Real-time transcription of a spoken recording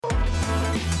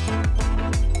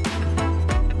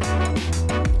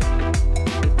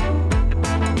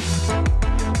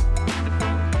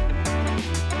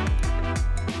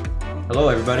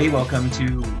Hello, everybody. Welcome to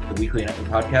the Weekly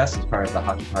Network Podcast as part of the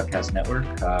Hockey Podcast Network.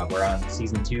 We're on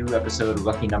Season 2, episode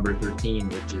lucky number 13,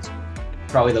 which is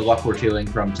probably the luck we're feeling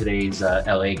from today's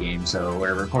LA game. So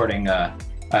we're recording, let's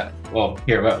do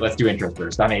intros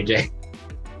first. I'm AJ.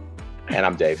 And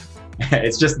I'm Dave.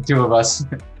 It's just the two of us.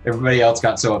 Everybody else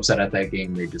got so upset at that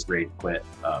game, they just rage quit.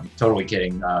 Totally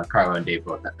kidding. Karlo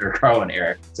and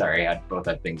Erik, both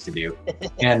had things to do.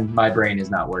 And my brain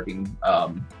is not working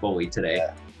fully today.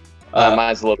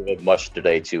 Mine's a little bit mush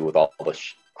today, too, with all the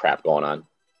crap going on.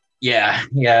 Yeah,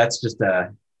 it's just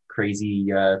a crazy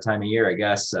time of year, I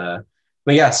guess.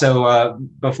 So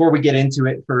before we get into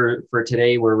it for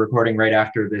today, we're recording right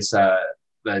after this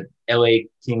the LA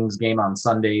Kings game on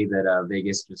Sunday that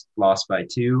Vegas just lost by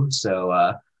 2. So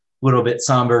a little bit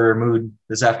somber mood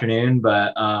this afternoon,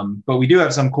 but we do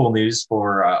have some cool news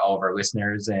for all of our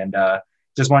listeners, and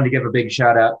just wanted to give a big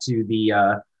shout out to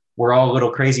the We're All a Little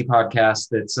Crazy podcast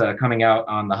that's coming out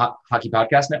on the Hockey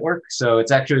Podcast Network. So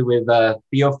it's actually with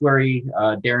Theo Fleury,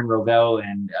 Darren Rovell,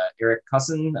 and Eric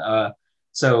Cussin.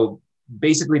 So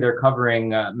basically they're covering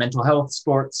mental health,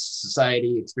 sports,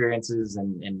 society experiences,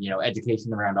 and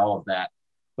education around all of that.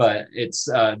 But it's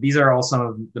these are all some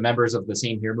of the members of the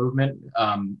Same Here movement.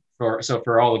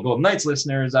 For all the Golden Knights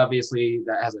listeners, obviously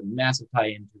that has a massive tie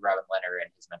into Robin Lehner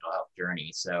and his mental health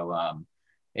journey. So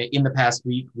in the past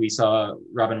week, we saw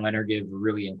Robin Lehner give a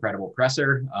really incredible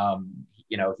presser.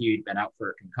 He'd been out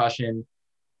for a concussion.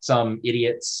 Some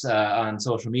idiots on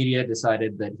social media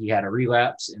decided that he had a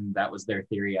relapse, and that was their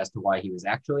theory as to why he was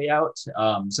actually out.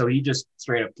 So he just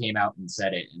straight up came out and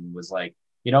said it and was like,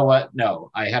 you know what? No,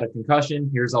 I had a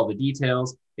concussion. Here's all the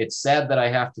details. It's sad that I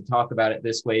have to talk about it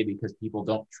this way because people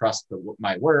don't trust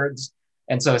my words.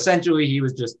 And so essentially he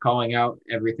was just calling out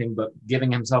everything, but giving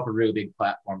himself a really big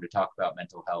platform to talk about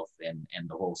mental health and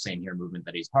the whole Same Here movement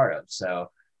that he's part of. So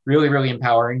really, really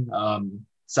empowering.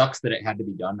 Sucks that it had to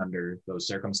be done under those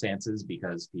circumstances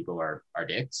because people are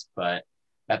dicks, but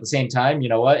at the same time, you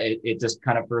know what, it just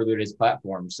kind of furthered his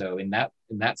platform. So in that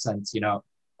sense,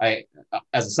 I,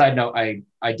 as a side note, I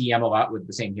DM a lot with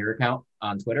the Same Here account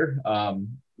on Twitter.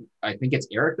 I think it's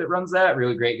Eric that runs that,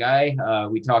 really great guy.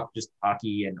 We talk just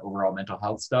hockey and overall mental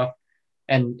health stuff.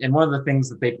 And one of the things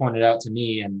that they pointed out to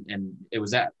me, and it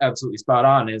was absolutely spot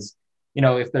on, is,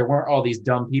 if there weren't all these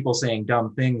dumb people saying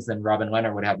dumb things, then Robin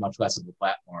Lehner would have much less of a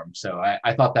platform. So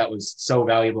I thought that was so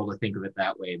valuable to think of it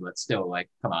that way, but still, like,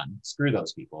 come on, screw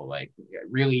those people. Like,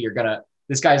 really,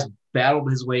 this guy's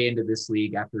battled his way into this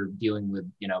league after dealing with,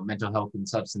 mental health and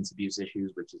substance abuse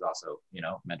issues, which is also,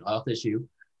 mental health issue.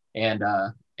 And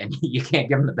you can't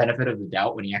give him the benefit of the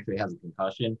doubt when he actually has a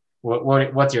concussion.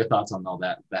 What's your thoughts on all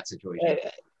that situation?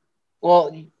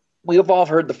 Well, we've all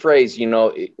heard the phrase,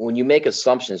 when you make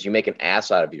assumptions, you make an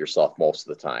ass out of yourself most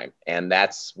of the time. And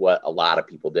that's what a lot of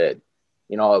people did.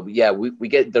 We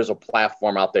get, there's a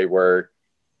platform out there where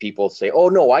people say, oh,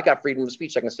 no, I got freedom of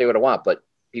speech. I can say what I want. But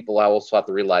people also have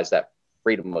to realize that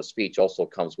freedom of speech also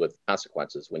comes with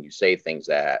consequences when you say things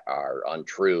that are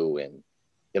untrue and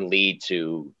can lead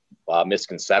to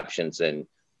misconceptions and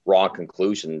wrong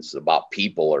conclusions about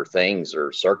people or things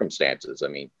or circumstances. I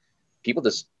mean, people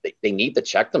just, they need to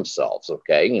check themselves.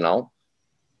 Okay.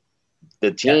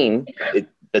 The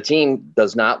team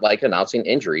does not like announcing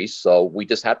injuries. So we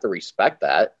just have to respect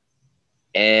that.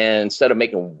 And instead of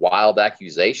making wild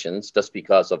accusations just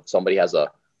because of somebody has a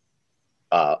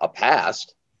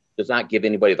past, does not give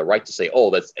anybody the right to say,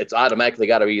 oh, it's automatically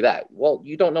got to be that. Well,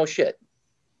 you don't know shit.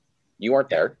 You weren't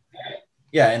there.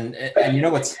 Yeah. And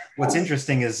what's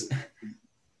interesting is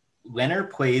Lehner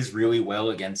plays really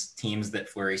well against teams that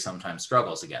Fleury sometimes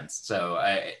struggles against. So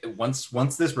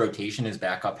once this rotation is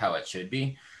back up how it should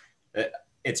be,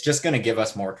 it's just going to give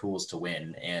us more tools to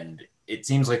win. And it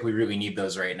seems like we really need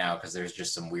those right now because there's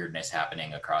just some weirdness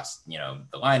happening across, the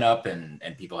lineup and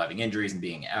people having injuries and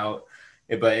being out.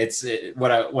 But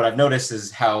what I've noticed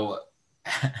is how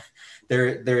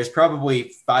there's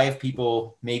probably 5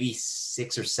 people, maybe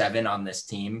 6 or 7 on this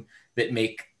team that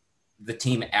make the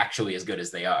team actually as good as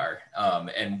they are.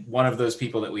 And one of those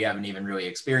people that we haven't even really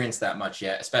experienced that much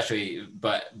yet, especially,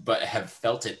 but have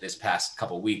felt it this past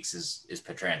couple of weeks is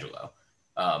Pietrangelo.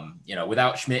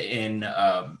 Without Schmidt in,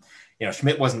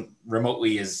 Schmidt wasn't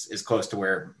remotely as close to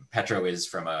where Petro is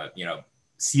from a,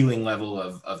 ceiling level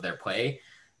of their play,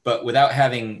 but without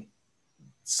having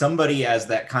somebody as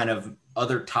that kind of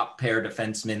other top pair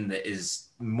defenseman that is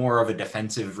more of a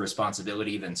defensive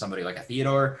responsibility than somebody like a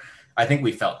Theodore, I think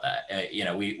we felt that.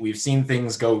 We've seen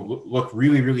things look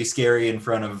really, really scary in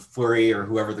front of Fleury or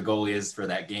whoever the goalie is for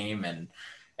that game, and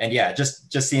yeah,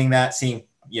 just seeing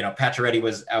Pacioretty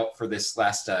was out for this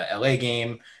last LA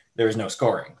game. there was no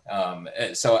scoring.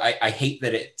 So I hate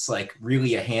that it's like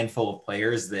really a handful of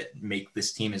players that make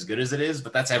this team as good as it is,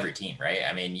 but that's every team, right?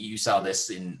 I mean, you saw this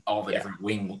in all the different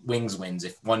wings wins.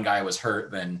 If one guy was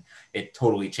hurt, then it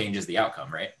totally changes the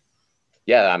outcome, right?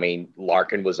 Yeah, I mean,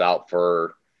 Larkin was out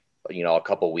for, a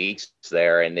couple weeks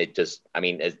there, and it just, I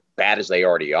mean, as bad as they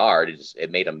already are,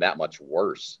 it made them that much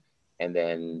worse. And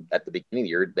then at the beginning of the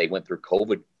year, they went through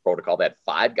COVID protocol that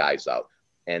 5 guys out,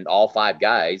 and all 5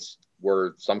 guys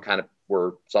were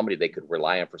somebody they could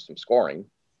rely on for some scoring.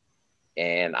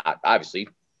 And obviously,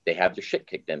 they have their shit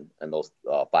kicked in those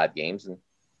 5 games, and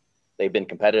they've been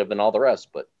competitive in all the rest.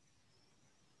 But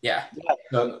yeah.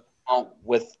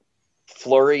 With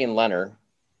Fleury and Leonard,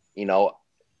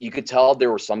 you could tell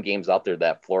there were some games out there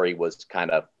that Fleury was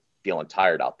kind of feeling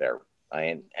tired out there.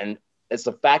 And it's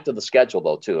the fact of the schedule,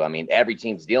 though, too. I mean, every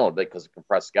team's dealing with it because of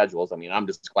compressed schedules. I mean, I'm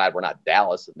just glad we're not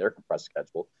Dallas and their compressed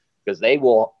schedule, because they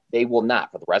will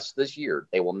not, for the rest of this year,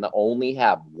 they will only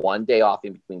have 1 day off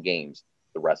in between games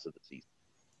the rest of the season.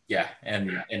 Yeah,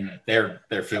 and they're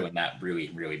feeling that really,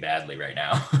 really badly right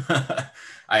now.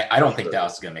 I don't think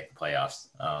Dallas is going to make the playoffs.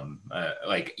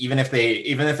 Like even if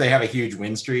they have a huge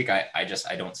win streak, I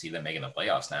don't see them making the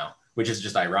playoffs now, which is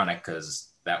just ironic because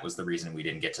that was the reason we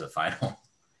didn't get to the final.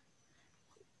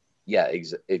 Yeah,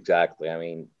 exactly. I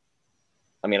mean,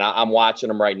 I'm watching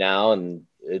them right now, and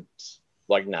it's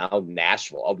like now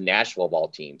Nashville of all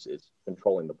teams is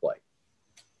controlling the play.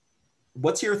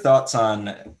 What's your thoughts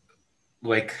on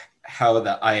like how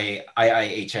the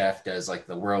IIHF does like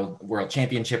the world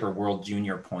championship or world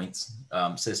junior points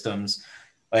systems?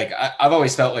 Like I've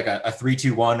always felt like a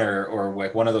 3-2-1 or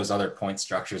like one of those other point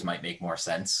structures might make more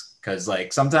sense. Cause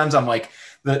like sometimes I'm like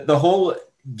the whole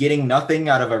getting nothing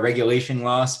out of a regulation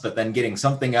loss, but then getting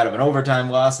something out of an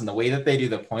overtime loss, and the way that they do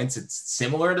the points, it's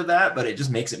similar to that, but it just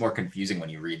makes it more confusing when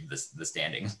you read the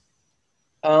standings.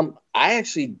 I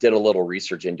actually did a little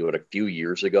research into it a few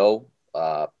years ago,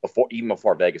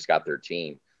 before Vegas got their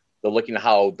team. They're looking at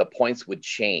how the points would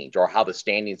change or how the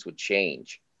standings would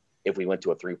change if we went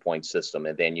to a 3-point system.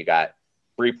 And then you got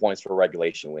 3 points for a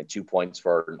regulation win, 2 points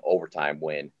for an overtime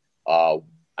win.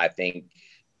 I think,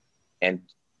 and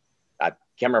I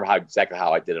can't remember exactly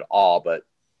how I did it all, but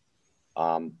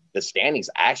the standings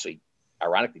actually,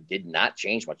 ironically, did not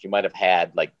change much. You might have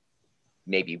had like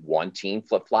maybe one team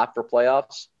flip-flop for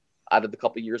playoffs out of the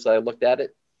couple of years that I looked at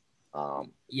it.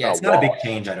 It's not a big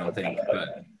change, I don't think.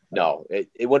 But no,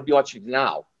 it wouldn't be much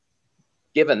now.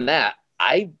 Given that,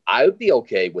 I would be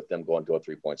okay with them going to a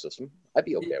 3-point system. I'd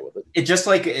be okay with it. It just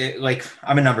like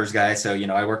I'm a numbers guy, so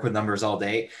I work with numbers all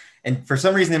day, and for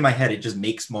some reason in my head it just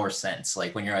makes more sense.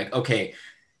 Like when you're like, okay,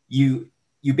 you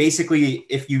basically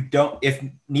if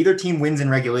neither team wins in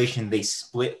regulation, they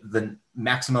split the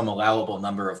maximum allowable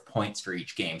number of points for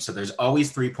each game. So there's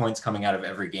always 3 points coming out of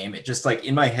every game. It just like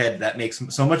in my head that makes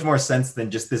so much more sense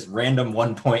than just this random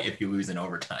 1 point if you lose in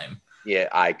overtime. Yeah,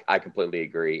 I completely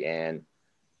agree. And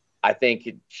I think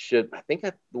the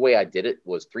way I did it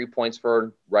was 3 points for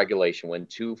a regulation win,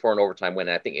 2 for an overtime win.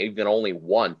 And I think even only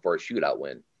 1 for a shootout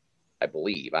win, I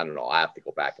believe. I don't know. I have to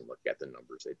go back and look at the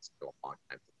numbers. It's been a long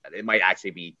time. It might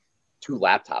actually be 2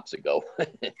 laptops ago.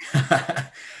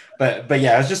 But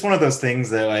yeah, it's just one of those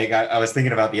things that like I was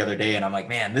thinking about the other day, and I'm like,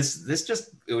 man, this just,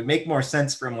 it would make more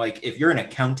sense from like, if you're an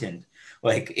accountant,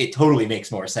 like it totally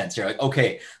makes more sense. You're like,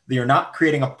 okay, you're not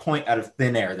creating a point out of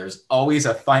thin air. There's always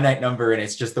a finite number, and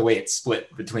it's just the way it's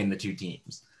split between the 2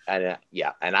 teams. And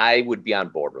and I would be on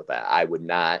board with that. I would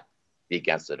not be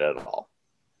against it at all.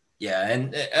 Yeah,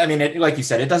 and I mean, like you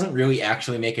said, it doesn't really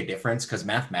actually make a difference because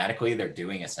mathematically they're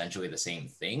doing essentially the same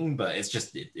thing, but it's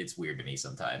just it's weird to me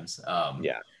sometimes.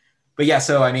 But yeah,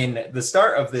 so I mean, the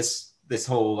start of this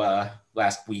whole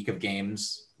last week of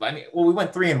games, I mean, well, we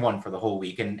went 3-1 for the whole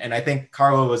week, and I think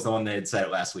Karlo was the one that had said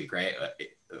it last week, right?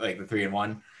 Like the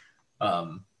 3-1.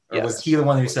 Or was he the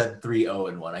one who said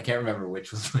 3-0-1? I can't remember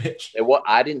which was which.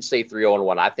 I didn't say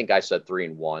 3-0-1. I think I said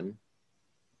 3-1.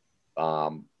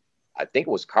 I think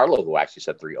it was Karlo who actually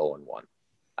said 3-0-1.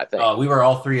 I think. We were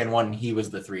all 3-1. He was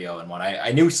the 3-0-1.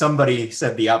 I knew somebody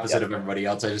said the opposite of everybody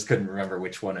else. I just couldn't remember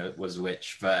which one it was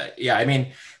which. But yeah, I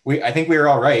mean, I think we were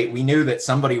all right. We knew that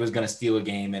somebody was going to steal a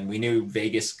game, and we knew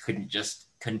Vegas couldn't just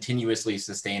continuously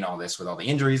sustain all this with all the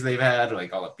injuries they've had,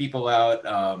 like all the people out.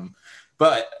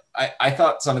 But I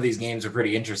thought some of these games were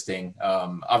pretty interesting.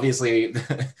 Obviously,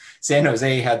 San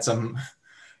Jose had some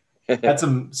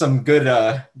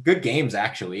good games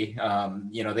actually.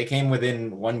 They came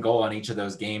within 1 goal on each of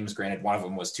those games. Granted, one of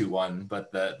them was 2-1,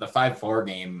 but the 5-4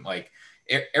 game, like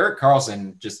Erik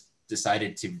Karlsson just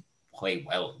decided to play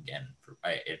well again.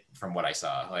 From what I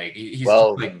saw, like he's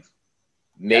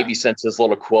maybe since his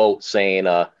little quote saying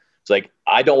It's like,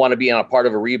 I don't want to be on a part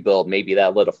of a rebuild. Maybe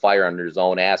that lit a fire under his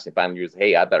own ass. And finally, was,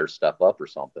 hey, I better step up or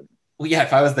something. Well, yeah,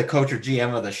 if I was the coach or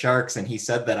GM of the Sharks and he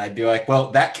said that, I'd be like,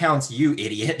 well, that counts, you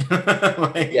idiot.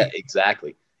 Like, yeah,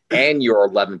 exactly. And your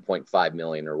 11.5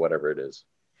 million or whatever it is.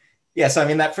 Yeah, so I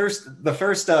mean the first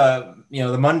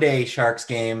the Monday Sharks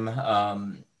game,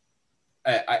 I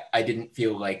didn't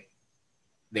feel like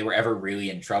they were ever really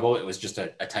in trouble. It was just a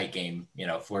tight game.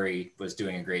 Fleury was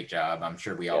doing a great job. I'm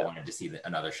sure we all wanted to see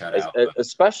another shutout.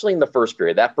 Especially in the first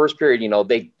period. That first period,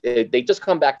 they just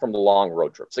come back from the long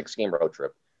road trip, 6-game road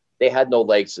trip. They had no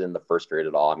legs in the first period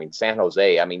at all. I mean, San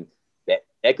Jose, that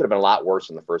could have been a lot worse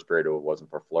in the first period if it wasn't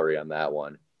for Fleury on that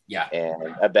one. Yeah.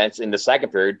 And events in the second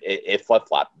period, it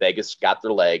flip-flopped. Vegas got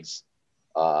their legs.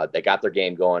 They got their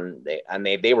game going.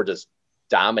 They were just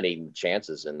dominating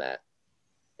chances in that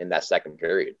second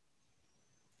period.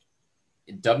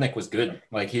 Dubnyk was good.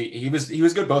 Like he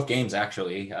was good both games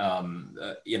actually.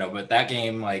 But that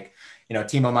game,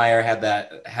 Timo Meier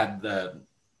had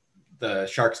the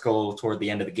Sharks goal toward the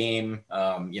end of the game.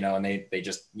 And they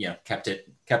just kept it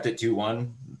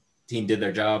 2-1. Team did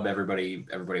their job. Everybody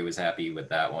was happy with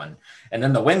that one. And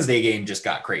then the Wednesday game just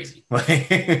got crazy. What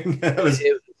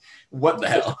the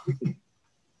hell?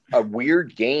 A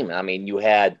weird game. I mean, you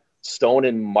had Stone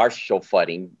and Marshall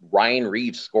fighting, Ryan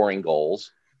Reeves scoring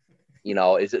goals.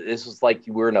 This was like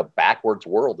you were in a backwards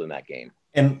world in that game.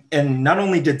 And not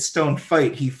only did Stone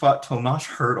fight, he fought Tomas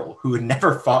Hertl, who had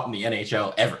never fought in the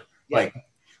NHL ever. Yeah. Like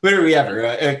literally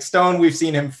ever. Stone, we've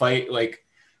seen him fight like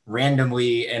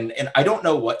randomly, and I don't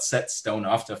know what sets Stone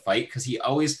off to fight, because he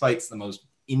always fights the most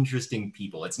interesting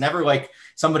people. It's never like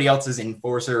somebody else's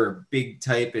enforcer or big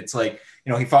type. It's like,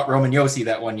 he fought Roman Josi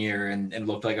that one year and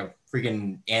looked like a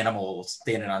freaking animal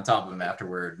standing on top of him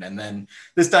afterward. And then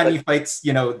this time he fights,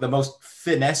 the most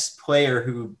finesse player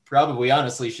who probably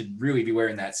honestly should really be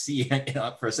wearing that C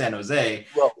for San Jose.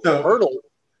 Well, so Hertl,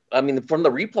 from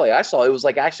the replay I saw, it was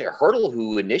like actually Hertl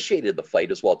who initiated the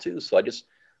fight as well too. So I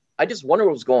just wonder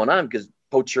what was going on, because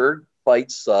Couture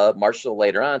fights Marshall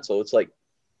later on. So it's like,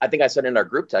 I think I said in our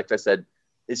group text, I said,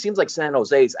 it seems like San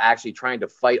Jose is actually trying to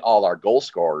fight all our goal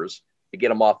scorers to get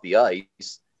them off the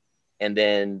ice, and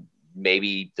then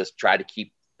maybe just try to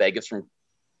keep Vegas from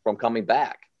coming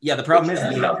back. Yeah, the problem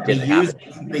is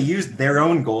they used their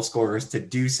own goal scorers to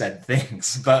do said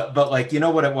things. But what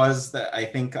it was that I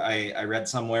think I read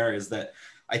somewhere is that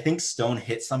I think Stone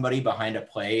hit somebody behind a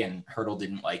play and Hertl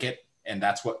didn't like it, and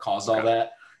that's what caused all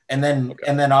that. And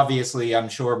then obviously I'm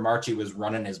sure Marchie was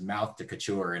running his mouth to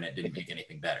Couture, and it didn't make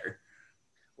anything better.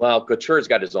 Well, Couture's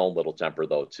got his own little temper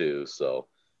though too, so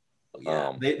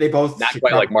yeah, they both not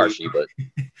quite like Marchie,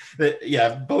 but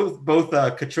yeah, both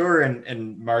Couture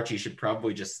and Marchie should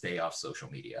probably just stay off social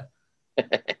media.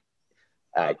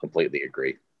 I completely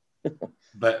agree.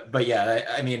 But yeah,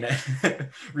 I mean,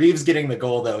 Reeves getting the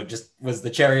goal though just was the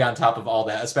cherry on top of all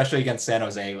that, especially against San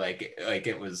Jose. Like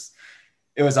it was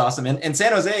awesome. And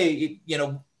San Jose,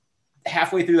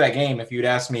 halfway through that game, if you'd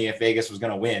asked me if Vegas was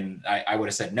going to win, I would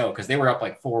have said no, because they were up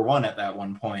like 4-1 at that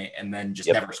one point and then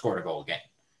just never scored a goal again.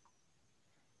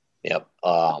 Yep.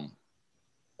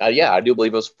 Yeah, I do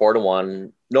believe it was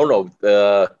 4-1. No.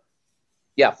 4-1.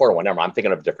 Never mind. I'm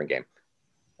thinking of a different game.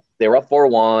 They were up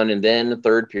 4-1, and then the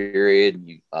third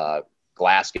period,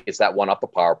 Glass gets that one up the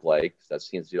power play. That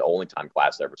seems to be the only time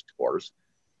Glass ever scores.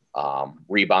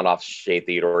 Rebound off Shea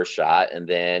Theodore's shot, and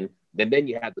then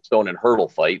you had the Stone and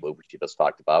Hertl fight, which you just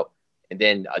talked about, and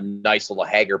then a nice little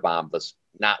Hager bomb that's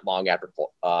not long after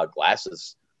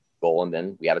Glass's goal, and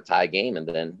then we had a tie game, and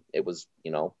then it was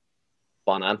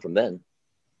fun on from then.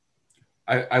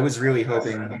 I was really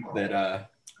hoping that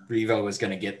Revo was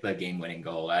going to get the game-winning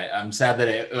goal. I'm sad that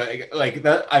it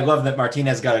that. I love that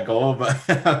Martinez got a goal, but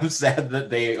I'm sad that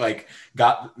they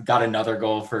got another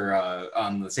goal for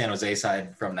on the San Jose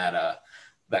side from that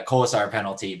Kolesar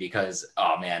penalty, because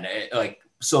oh man,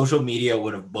 social media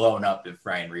would have blown up if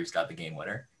Ryan Reeves got the game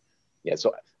winner. Yeah,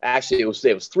 so actually it was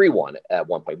 3-1 at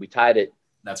one point. We tied it.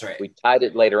 That's right. We tied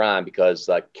it later on because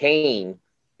Kane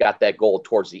got that goal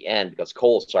towards the end because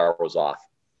Kolesar was off.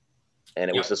 And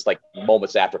it was just like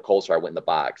moments after Kolesar went in the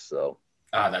box. So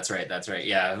that's right.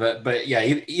 Yeah. But yeah,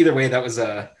 either way, that was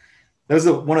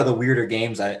one of the weirder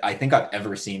games I think I've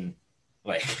ever seen,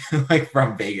 like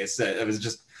from Vegas. It was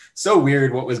just so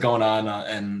weird what was going on.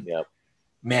 And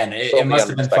man, it must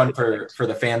have been fun for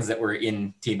the fans that were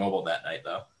in T-Mobile that night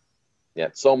though. Yeah.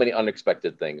 So many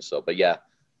unexpected things. So, but yeah,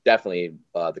 definitely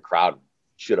the crowd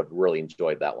should have really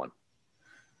enjoyed that one.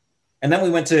 And then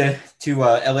we went to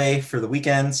LA for the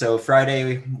weekend. So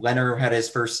Friday, Leonard had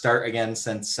his first start again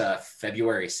since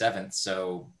February 7th.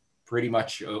 So pretty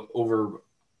much over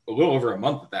a little over a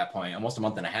month at that point, almost a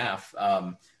month and a half.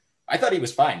 I thought he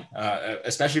was fine,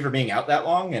 especially for being out that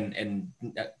long and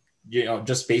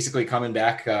just basically coming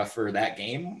back for that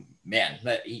game. Man,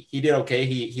 he did okay.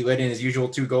 He let in his usual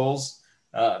 2 goals.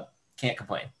 Can't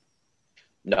complain.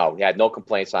 No, he had no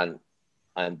complaints on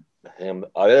him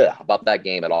about that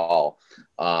game at all.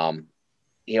 And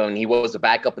he was a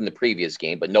backup in the previous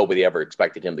game, but nobody ever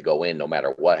expected him to go in no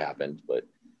matter what happened.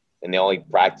 And the only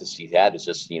practice he had is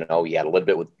just, he had a little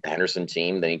bit with the Henderson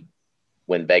team. Then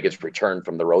when Vegas returned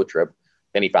from the road trip,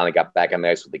 then he finally got back on the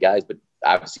ice with the guys, but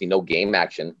obviously no game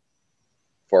action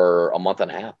for a month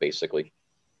and a half, basically.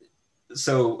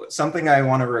 So something I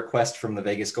want to request from the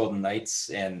Vegas Golden Knights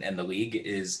and the league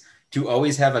is to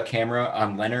always have a camera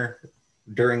on Leonard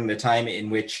during the time in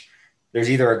which there's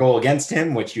either a goal against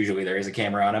him, which usually there is a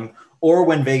camera on him, or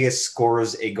when Vegas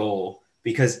scores a goal.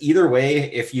 Because either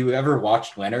way, if you ever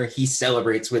watched Leonard, he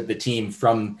celebrates with the team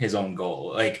from his own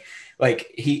goal.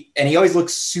 He always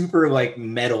looks super like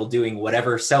metal doing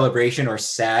whatever celebration or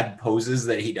sad poses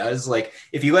that he does. Like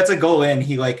if he lets a goal in,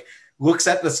 he like looks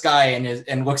at the sky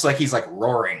and looks like he's like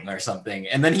roaring or something.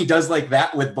 And then he does like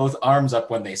that with both arms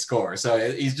up when they score.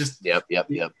 So he's just, yep.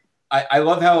 I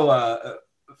love how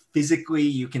physically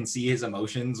you can see his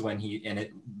emotions when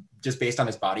it just based on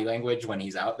his body language when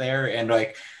he's out there. And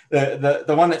like the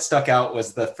one that stuck out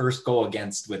was the first goal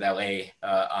against with LA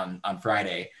on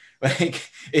Friday. Like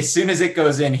as soon as it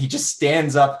goes in, he just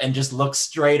stands up and just looks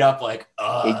straight up like,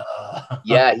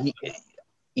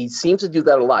 he seems to do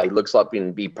that a lot. He looks up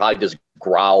and he probably just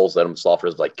growls at himself or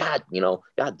is like, God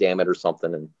damn it or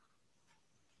something. And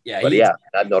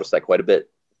I've noticed that quite a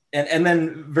bit. And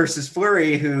then versus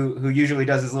Fleury, who usually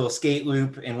does his little skate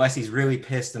loop unless he's really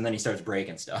pissed and then he starts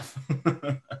breaking stuff.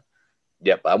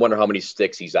 Yep. I wonder how many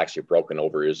sticks he's actually broken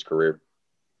over his career.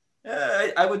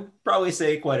 I would probably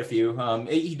say quite a few.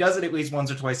 He does it at least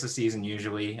once or twice a season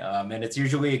usually, and it's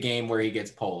usually a game where he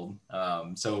gets pulled.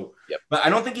 But I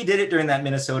don't think he did it during that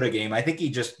Minnesota game. I think he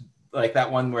just like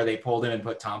that one where they pulled him and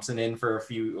put Thompson in for a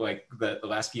few like the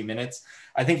last few minutes.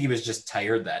 I think he was just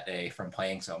tired that day from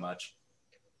playing so much.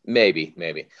 Maybe.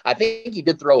 I think he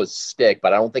did throw his stick,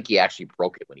 but I don't think he actually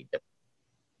broke it when he did.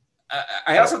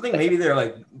 I also think maybe they're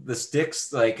like the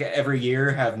sticks, like every year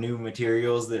have new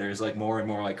materials that there's like more and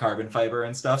more like carbon fiber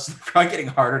and stuff. So they're probably getting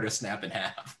harder to snap in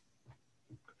half.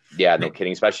 Yeah, no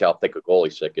kidding. Especially how thick a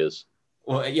goalie stick is.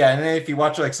 Well, yeah. And then if you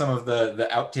watch like some of the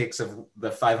outtakes of the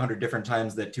 500 different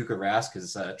times that Tuukka Rask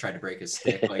has tried to break his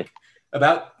stick, like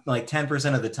about like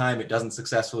 10% of the time it doesn't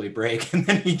successfully break. And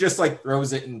then he just like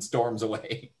throws it and storms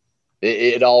away.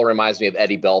 It all reminds me of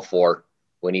Eddie Belfour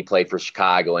when he played for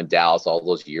Chicago and Dallas all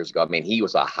those years ago. I mean, he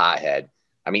was a hothead.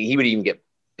 I mean, he would even get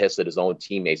pissed at his own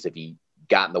teammates if he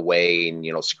got in the way and,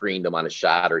 screened them on a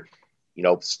shot or,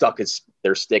 stuck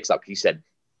their sticks up. He said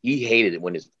he hated it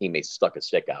when his teammates stuck a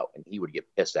stick out and he would get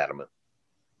pissed at him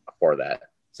for that.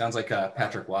 Sounds like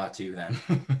Patrick Waugh too, then.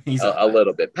 He's a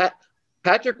little bit.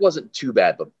 Patrick wasn't too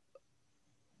bad, but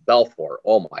Belfour,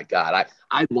 oh my God.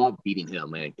 I love beating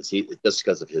him, man, just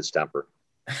because of his temper.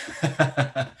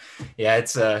 Yeah,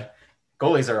 it's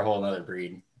goalies are a whole nother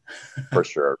breed. For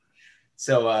sure.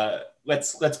 So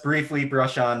let's briefly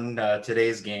brush on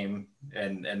today's game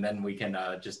and then we can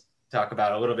just talk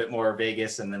about a little bit more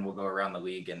Vegas and then we'll go around the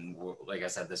league and like I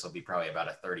said, this will be probably about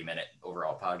a 30-minute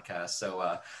overall podcast.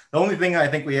 So the only thing I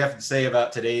think we have to say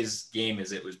about today's game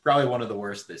is it was probably one of the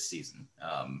worst this season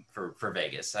for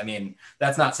Vegas. I mean,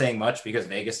 that's not saying much because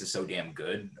Vegas is so damn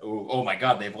good. Oh my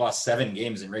God, they've lost 7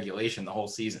 games in regulation the whole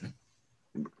season.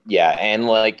 Yeah, and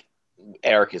like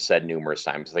Eric has said numerous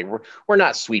times, like we're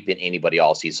not sweeping anybody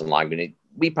all season long. I mean,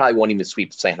 we probably won't even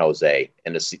sweep San Jose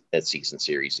in the season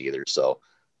series either. So,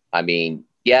 I mean,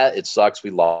 yeah, it sucks. We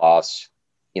lost.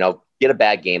 Get a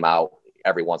bad game out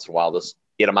every once in a while. Just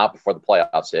get them out before the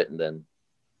playoffs hit, and then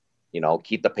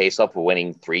keep the pace up for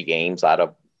winning 3 games out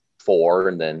of 4,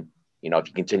 and then if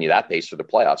you continue that pace for the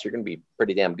playoffs, you're going to be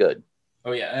pretty damn good.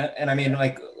 Oh yeah, and I mean,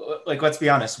 like let's be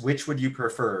honest. Which would you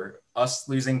prefer? Us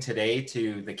losing today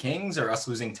to the Kings or us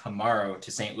losing tomorrow to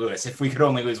St. Louis if we could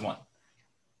only lose one?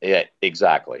 Yeah,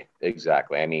 exactly.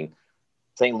 I mean,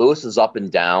 St. Louis is up and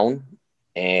down,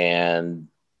 and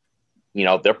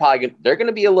they're going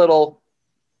to be a little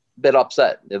bit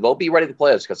upset. They'll be ready to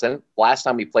play us because then last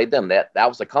time we played them, that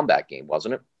was a comeback game,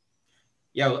 wasn't it?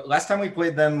 Yeah, last time we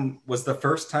played them was the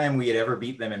first time we had ever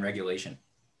beat them in regulation.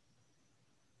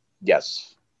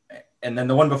 Yes. And then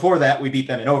the one before that, we beat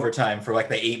them in overtime for like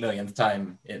the 8 millionth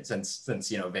time since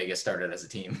Vegas started as a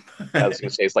team. I was going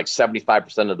to say it's like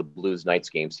 75% of the Blues Knights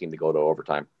games seem to go to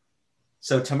overtime.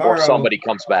 So tomorrow, or somebody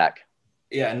comes back.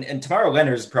 Yeah, and tomorrow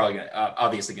Leonard's probably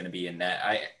obviously going to be in net.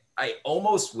 I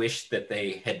almost wish that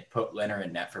they had put Leonard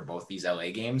in net for both these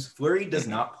LA games. Fleury does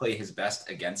not play his best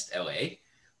against LA,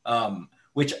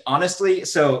 which honestly,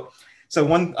 so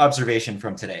one observation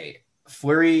from today,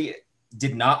 Fleury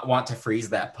did not want to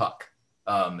freeze that puck.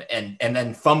 And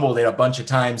then fumbled it a bunch of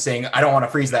times saying, I don't want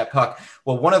to freeze that puck.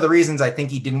 Well, one of the reasons I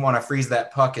think he didn't want to freeze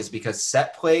that puck is because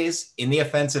set plays in the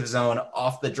offensive zone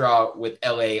off the draw with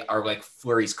LA are like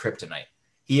Fleury's kryptonite.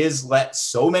 He has let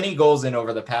so many goals in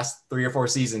over the past 3 or 4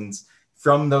 seasons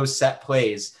from those set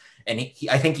plays. And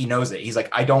I think he knows it. He's like,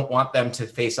 I don't want them to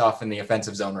face off in the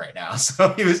offensive zone right now.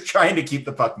 So he was trying to keep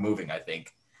the puck moving, I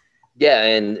think. Yeah,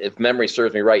 and if memory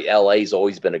serves me right, LA's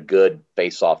always been a good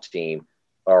face-off team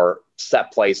or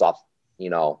set plays off,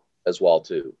 as well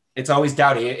too. It's always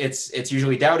Doughty. It's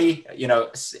usually Doughty,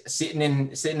 sitting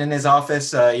in his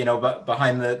office,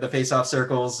 behind the face-off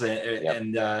circles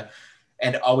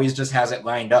and always just has it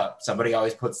lined up. Somebody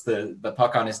always puts the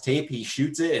puck on his tape. He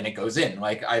shoots it and it goes in.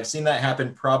 Like I've seen that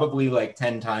happen probably like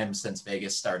 10 times since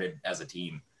Vegas started as a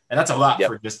team. And that's a lot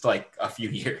for just like a few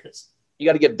years. You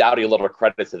got to give Doughty a little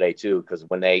credit today too, because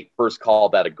when they first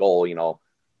called that a goal,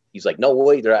 he's like, no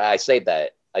way, I saved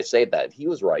that. He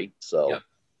was right. So,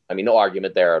 I mean, no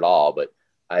argument there at all. But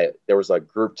there was a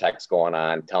group text going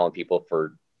on telling people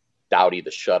for Doughty to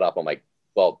shut up. I'm like,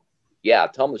 well, yeah,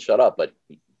 tell him to shut up, but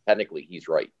technically he's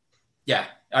right. Yeah.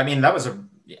 I mean, that was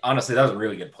a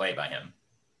really good play by him.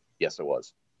 Yes, it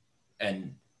was.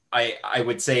 And I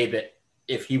would say that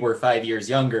if he were 5 years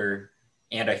younger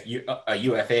and a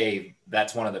UFA,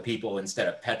 that's one of the people instead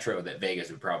of Petro that Vegas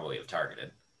would probably have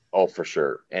targeted. Oh, for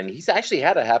sure. And he's actually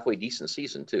had a halfway decent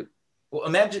season too.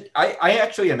 Well, I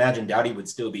actually imagine Doughty would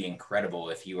still be incredible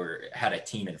if he had a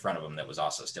team in front of him that was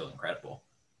also still incredible.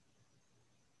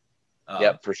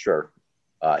 Yeah, for sure.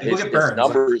 His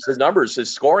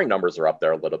scoring numbers are up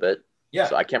there a little bit. Yeah.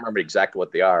 So I can't remember exactly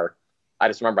what they are. I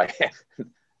just remember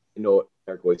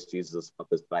Eric always teases us about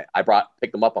this, but I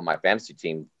picked them up on my fantasy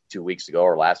team 2 weeks ago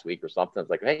or last week or something. I was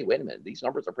like, hey, wait a minute, these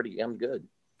numbers are pretty damn good.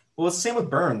 Well, it's the same with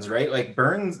Burns, right? Like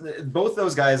Burns, both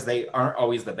those guys, they aren't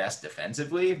always the best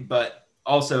defensively, but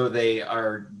also they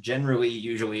are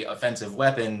usually offensive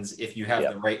weapons if you have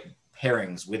the right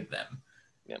pairings with them.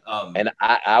 Yeah. And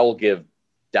I will give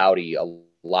Doughty a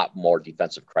lot more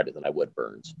defensive credit than I would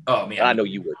Burns. Oh, man. And I know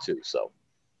you would too, so.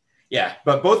 Yeah,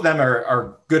 but both of them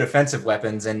are good offensive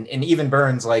weapons. And even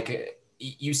Burns, like,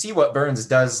 you see what Burns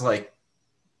does, like,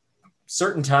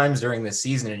 certain times during this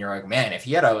season, and you're like, man, if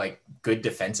he had a good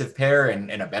defensive pair and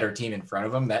a better team in front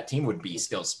of him, that team would be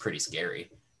still pretty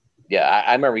scary. Yeah,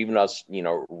 I remember even us,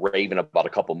 raving about a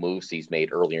couple moves he's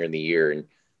made earlier in the year, and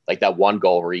like that one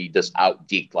goal where he just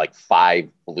out-deked like 5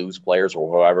 Blues players or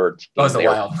whoever. That was a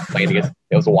Wild.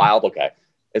 It was a Wild. Okay,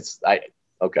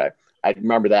 I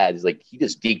remember that. It's like he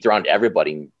just deked around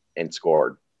everybody and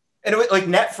scored. And it was like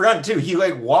net front too. He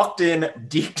walked in,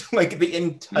 deked like the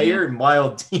entire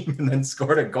Wild team, and then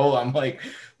scored a goal. I'm like,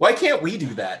 why can't we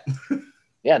do that?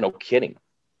 Yeah, no kidding.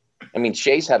 I mean,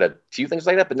 Shea's had a few things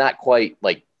like that, but not quite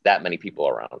like that many people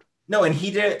around. No, and he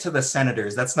did it to the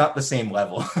Senators. That's not the same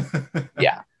level.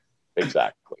 Yeah,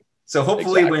 exactly. So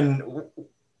hopefully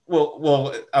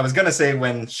well, I was gonna say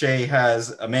when Shea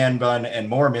has a man bun and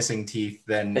more missing teeth,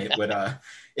 then it would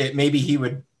maybe he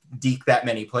would deke that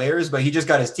many players, but he just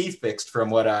got his teeth fixed from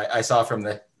what I saw from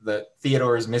the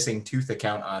Theodore's missing tooth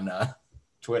account on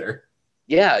Twitter.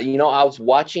 Yeah, I was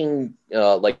watching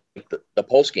like the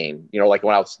post game. Like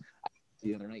when I was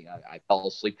the other night, I fell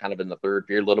asleep kind of in the third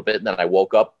period a little bit, and then I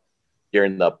woke up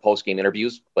during the post game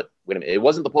interviews. But wait a minute, it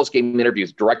wasn't the post game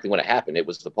interviews directly when it happened. It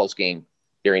was the post game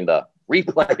during the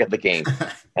replay of the game,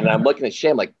 and I'm looking at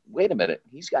Shea. I'm like, wait a minute,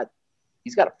 he's got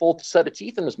a full set of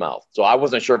teeth in his mouth. So I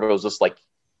wasn't sure if it was just like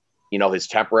his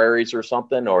temporaries or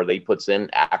something, or they puts in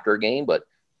after a game. But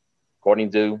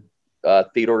according to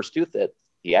Theodore's tooth, that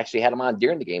he actually had him on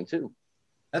during the game too.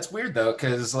 That's weird though,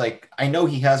 because I know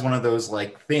he has one of those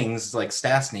things like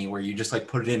Stastny where you just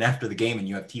put it in after the game and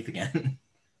you have teeth again.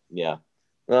 Yeah,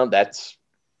 well, that's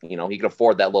he can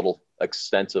afford that little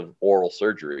extensive oral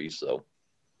surgery. So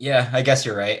yeah, I guess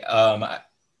you're right.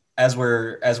 As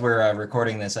we're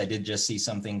recording this, I did just see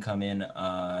something come in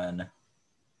on.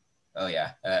 Oh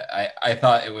yeah, I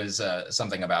thought it was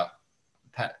something about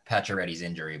Pacioretty's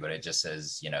injury, but it just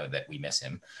says that we miss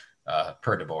him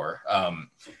per DeBoer.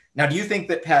 Now, do you think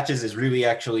that Patches is really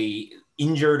actually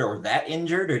injured or that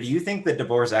injured, or do you think that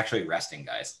DeBoer is actually resting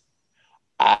guys?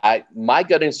 My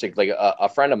gut instinct, like a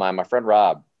friend of mine, my friend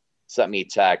Rob, sent me a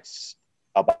text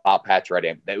about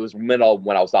Pacioretty. It was middle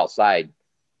when I was outside,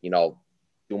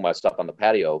 doing my stuff on the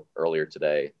patio earlier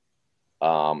today.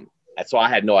 And so I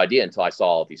had no idea until I saw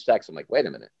all these texts. I'm like, wait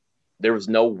a minute. there was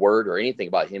no word or anything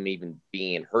about him even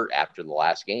being hurt after the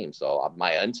last game. So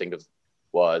my instinct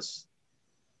was,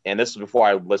 and this was before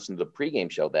I listened to the pregame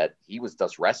show, that he was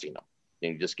just resting him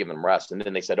and just giving him rest. And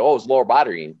then they said, oh, it was lower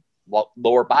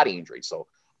body injury. So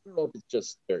I don't know if it's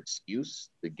just their excuse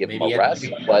to give him a rest,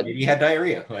 but maybe he had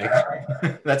diarrhea.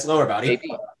 Like that's lower body.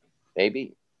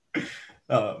 Maybe.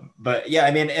 But yeah,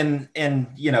 I mean, and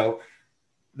you know,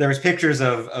 there was pictures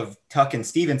of Tuck and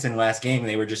Stevenson last game.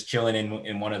 They were just chilling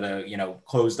in one of the, you know,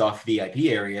 closed off VIP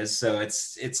areas. So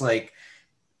it's like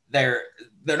they're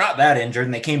not that injured,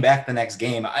 and they came back the next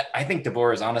game. I think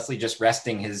DeBoer is honestly just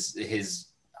resting his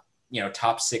you know,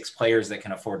 top 6 players that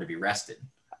can afford to be rested.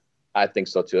 I think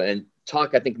so too. And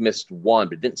Tuck, I think, missed 1,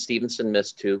 but didn't Stevenson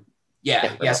miss 2?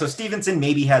 Yeah. So Stevenson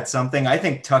maybe had something. I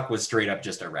think Tuck was straight up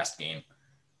just a rest game.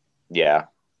 Yeah,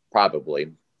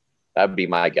 probably. That would be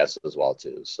my guess as well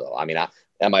too. So, I mean,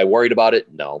 am I worried about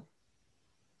it? No.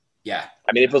 Yeah.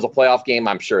 I mean, if it was a playoff game,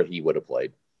 I'm sure he would have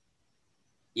played.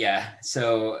 Yeah.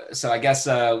 So I guess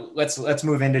let's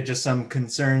move into just some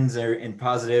concerns in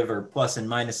positive or plus and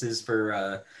minuses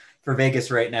for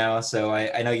Vegas right now. So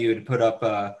I know you had put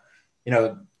up, you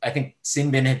know, I think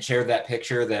Sinbin had shared that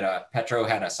picture that Petro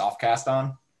had a soft cast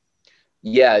on.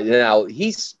 Yeah. You know,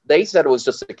 they said it was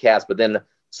just a cast, but then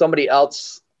somebody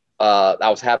else I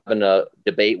was having a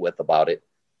debate with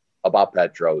about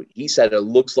Petro. He said it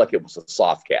looks like it was a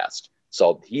soft cast.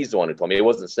 So he's the one who told me. It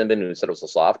wasn't Sinbin who said it was a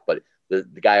soft, but the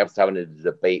guy I was having a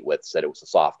debate with said it was a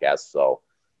soft cast. So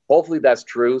hopefully that's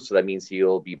true. So that means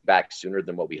he'll be back sooner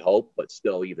than what we hope, but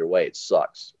still, either way, it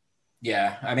sucks.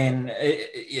 Yeah. I mean,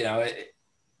 you know,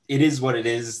 it is what it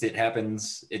is. It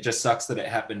happens. It just sucks that it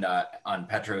happened on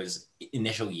Petro's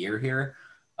initial year here.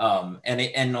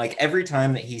 And like every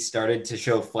time that he started to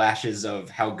show flashes of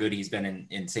how good he's been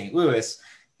in St. Louis,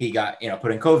 he got, you know,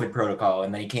 put in COVID protocol,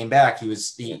 and then he came back. He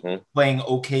was playing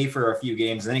okay for a few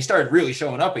games, and then he started really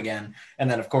showing up again. And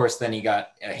then, of course, then he got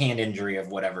a hand injury of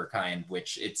whatever kind,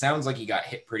 which it sounds like he got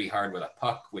hit pretty hard with a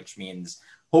puck, which means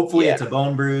hopefully it's a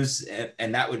bone bruise,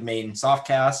 and that would mean soft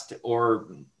cast,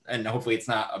 and hopefully it's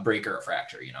not a break or a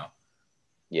fracture, you know?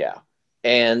 Yeah.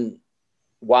 And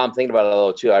while I'm thinking about it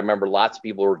though too, I remember lots of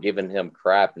people were giving him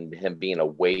crap and him being a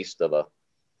waste of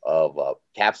a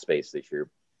cap space this year.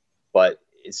 But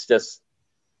it's just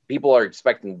people are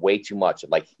expecting way too much.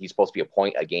 Like he's supposed to be a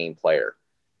point a game player.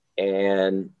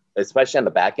 And especially on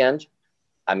the back end,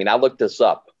 I mean, I looked this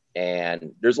up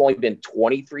and there's only been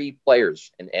 23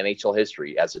 players in NHL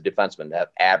history as a defenseman that have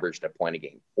averaged a point a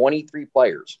game. 23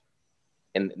 players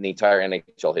in the entire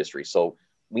NHL history. So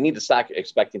we need to stop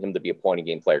expecting him to be a point a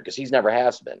game player because he's never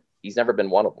has been. He's never been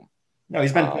one of them. No,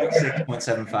 he's been 0.6,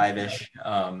 0.75-ish,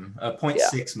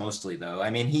 0.6 mostly, though. I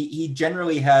mean, he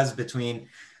generally has he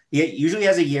usually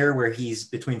has a year where he's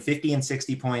between 50 and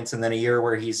 60 points, and then a year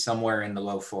where he's somewhere in the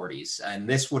low 40s. And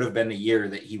this would have been a year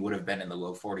that he would have been in the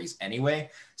low 40s anyway.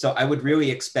 So I would really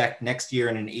expect next year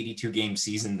in an 82-game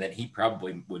season that he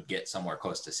probably would get somewhere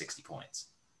close to 60 points.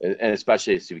 And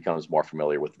especially as he becomes more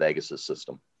familiar with Vegas's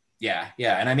system. Yeah.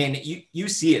 And I mean, you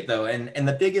see it though. And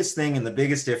the biggest thing and the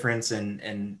biggest difference,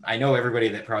 and I know everybody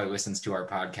that probably listens to our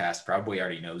podcast probably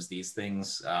already knows these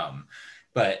things.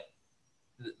 But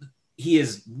he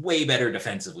is way better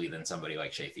defensively than somebody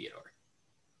like Shea Theodore.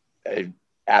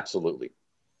 Absolutely.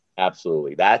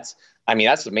 That's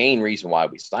the main reason why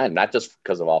we signed him, not just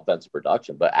because of offensive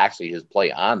production, but actually his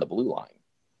play on the blue line.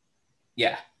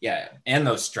 Yeah. And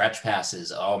those stretch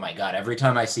passes. Oh my God. Every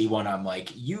time I see one, I'm like,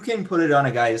 you can put it on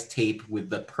a guy's tape with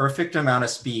the perfect amount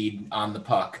of speed on the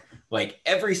puck, like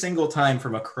every single time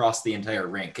from across the entire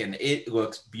rink. And it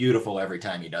looks beautiful every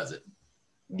time he does it.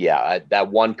 Yeah.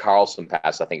 That one Carlson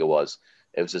pass, I think it was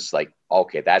just like,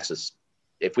 okay, that's just,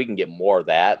 if we can get more of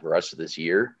that the rest of this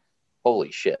year,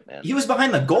 holy shit, man. He was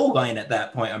behind the goal line at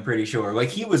that point, I'm pretty sure. Like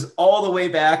he was all the way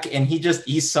back and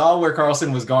he saw where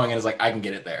Carlson was going and was like, I can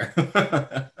get it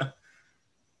there.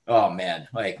 Oh man,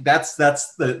 like that's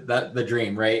the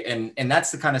dream, right? And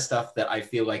that's the kind of stuff that I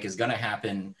feel like is going to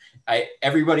happen.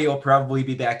 Everybody will probably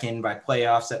be back in by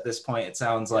playoffs at this point. It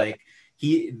sounds like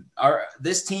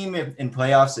this team in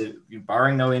playoffs,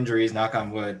 barring no injuries, knock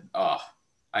on wood.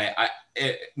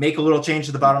 Make a little change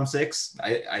to the bottom 6.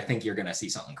 I think you're going to see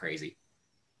something crazy.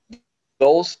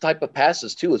 Those type of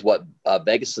passes too is what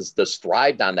Vegas has just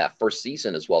thrived on that first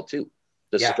season as well too.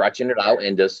 Just stretching it out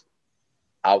and just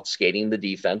out skating the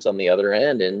defense on the other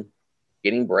end and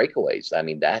getting breakaways. I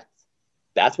mean,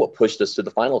 that's what pushed us to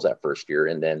the finals that first year.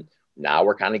 And then now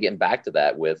we're kind of getting back to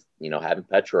that with, having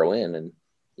Petro in and,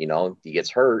 he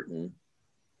gets hurt and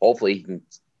hopefully he can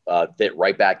fit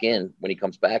right back in when he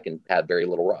comes back and have very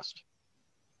little rust.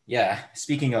 Yeah.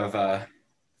 Speaking of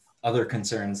other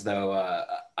concerns, though,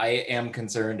 I am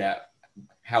concerned at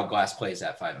how Glass plays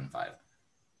at 5-5.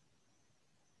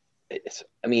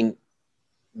 I mean,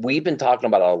 we've been talking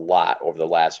about it a lot over the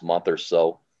last month or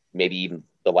so, maybe even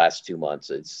the last 2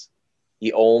 months.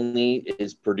 He only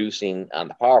is producing on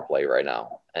the power play right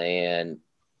now. And,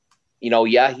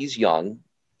 yeah, he's young.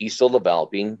 He's still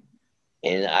developing.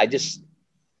 And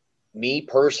me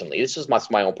personally, this is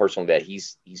my own personal that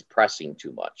he's pressing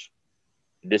too much.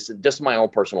 This is just my own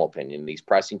personal opinion. He's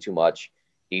pressing too much.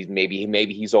 Maybe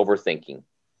he's overthinking.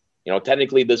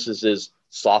 Technically this is his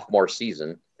sophomore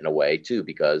season in a way too,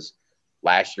 because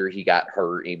last year he got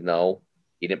hurt, even though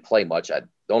he didn't play much. I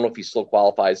don't know if he still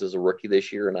qualifies as a rookie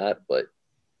this year or not, but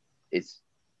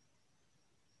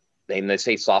they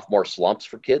say sophomore slumps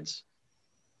for kids,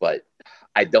 but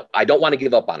I don't want to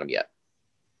give up on him yet.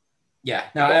 Yeah,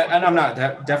 no, and I'm not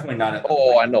definitely not at the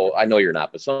point. I know you're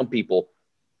not, but some people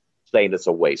saying it's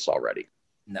a waste already.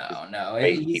 No.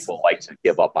 People like to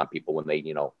give up on people when they,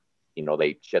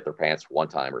 they shit their pants one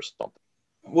time or something.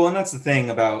 Well, and that's the thing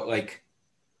about like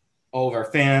all of our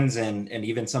fans and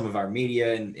even some of our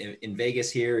media in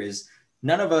Vegas here is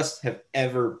none of us have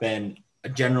ever been a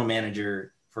general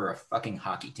manager for a fucking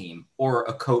hockey team or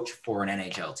a coach for an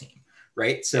NHL team,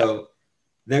 right? So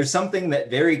there's something that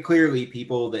very clearly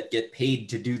people that get paid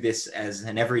to do this as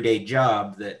an everyday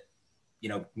job that,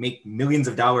 make millions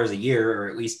of dollars a year, or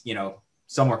at least,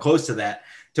 somewhere close to that,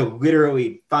 to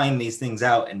literally find these things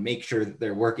out and make sure that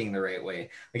they're working the right way.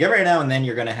 Like every now and then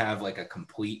you're going to have like a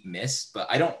complete miss, but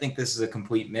I don't think this is a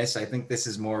complete miss. I think this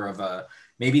is more of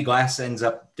maybe Glass ends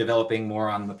up developing more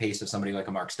on the pace of somebody like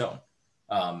a Mark Stone,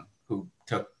 who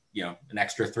took, an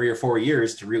extra 3 or 4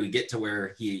 years to really get to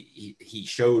where he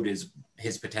showed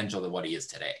his potential to what he is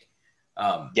today.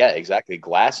 Yeah, exactly.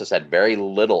 Glass has had very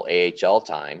little AHL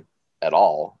time at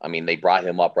all. I mean, they brought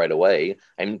him up right away.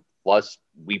 And plus,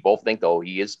 we both think, though,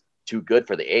 he is too good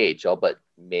for the AHL, but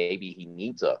maybe he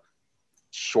needs a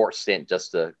short stint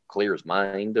just to clear his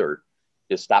mind or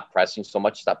just stop pressing so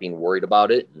much, stop being worried about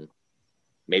it, and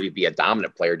maybe be a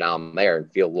dominant player down there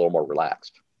and feel a little more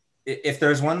relaxed. If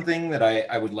there's one thing that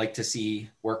I would like to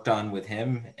see worked on with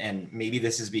him, and maybe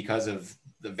this is because of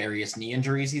the various knee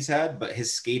injuries he's had, but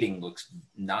his skating looks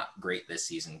not great this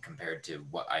season compared to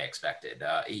what I expected.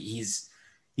 He's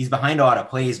behind a lot of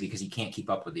plays because he can't keep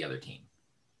up with the other team.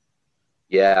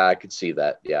 Yeah, I could see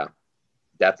that. Yeah,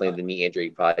 definitely the knee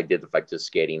injury probably did affect his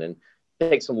skating, and it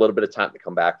takes a little bit of time to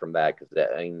come back from that because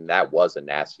that was a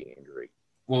nasty injury.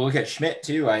 Well, look at Schmidt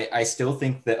too. I still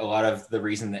think that a lot of the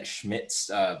reason that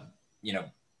Schmidt's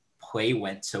play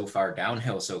went so far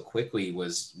downhill so quickly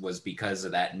was because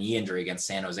of that knee injury against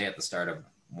San Jose at the start of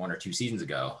 1 or 2 seasons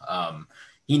ago.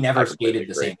 He never skated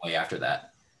the same way after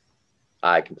that.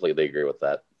 I completely agree with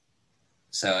that.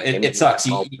 So it sucks.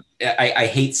 I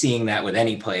hate seeing that with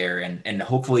any player, and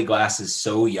hopefully Glass is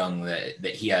so young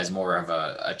that he has more of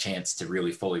a chance to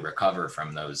really fully recover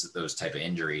from those type of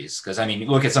injuries. Because I mean,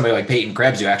 look at somebody like Peyton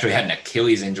Krebs, who actually had an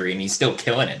Achilles injury, and he's still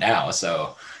killing it now.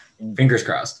 So fingers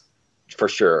crossed. For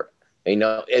sure.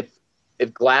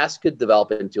 If Glass could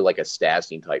develop into like a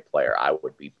Stastny type player, I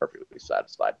would be perfectly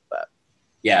satisfied with that.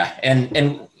 Yeah, and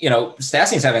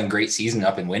Stastny's having a great season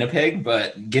up in Winnipeg,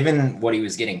 but given what he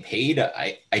was getting paid,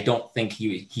 I don't think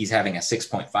he's having a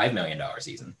 $6.5 million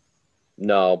season.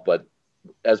 No, but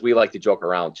as we like to joke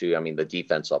around too, I mean, the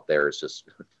defense up there is just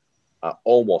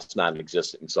almost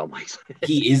non-existent in some ways.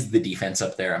 He is the defense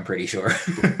up there, I'm pretty sure.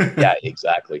 Yeah,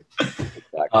 exactly.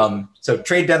 So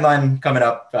trade deadline coming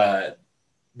up.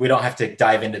 We don't have to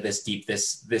dive into this deep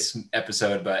this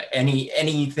episode, but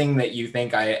anything that you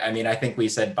think, I think we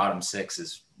said bottom 6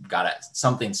 is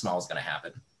something small is going to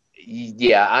happen.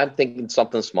 Yeah, I'm thinking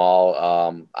something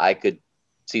small. I could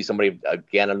see somebody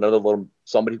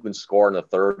somebody who can score in the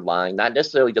third line, not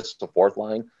necessarily just the fourth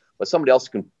line, but somebody else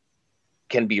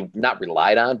can be not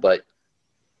relied on, but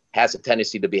has a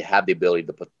tendency to have the ability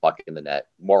to put the puck in the net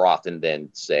more often than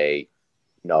say,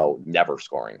 never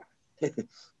scoring.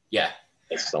 Yeah.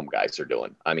 As some guys are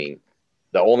doing. I mean,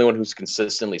 the only one who's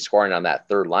consistently scoring on that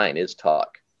third line is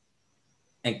Tuck.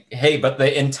 And hey, but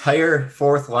the entire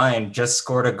fourth line just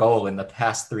scored a goal in the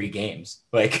past 3 games.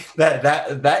 Like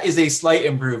that is a slight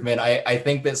improvement. I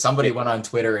think that somebody went on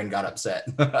Twitter and got upset.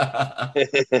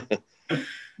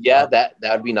 Yeah, that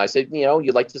would be nice.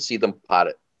 You'd like to see them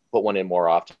put one in more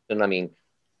often. I mean,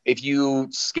 if you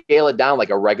scale it down like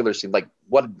a regular season, like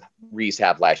what did Reese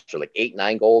have last year? Like 8,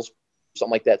 9 goals,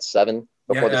 something like that, 7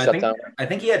 before the shutdown. I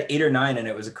think he had 8 or 9, and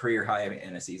it was a career high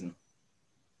in a season.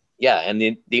 Yeah, and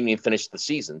then didn't even finish the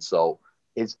season. So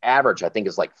his average, I think,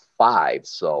 is like 5.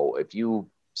 So if you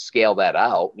scale that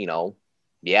out,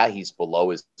 Yeah, he's below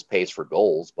his pace for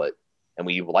goals, and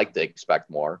we would like to expect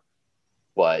more,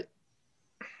 but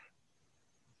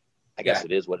I guess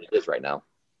it is what it is right now.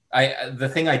 The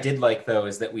thing I did like though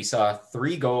is that we saw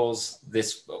 3 goals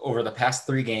this over the past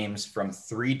 3 games from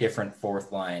 3 different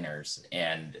fourth liners,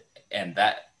 and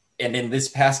in this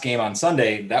past game on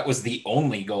Sunday, that was the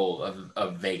only goal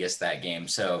of Vegas that game.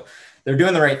 So they're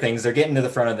doing the right things. They're getting to the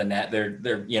front of the net.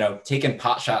 They're taking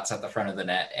pot shots at the front of the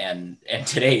net, and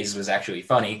today's was actually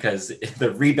funny because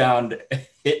the rebound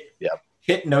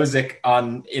hit Nozick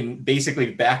in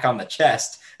basically back on the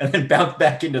chest and then bounced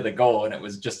back into the goal, and it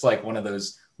was just like one of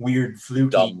those weird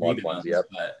fluky rebounds.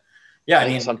 But yeah, I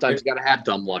mean, sometimes you got to have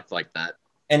dumb luck like that.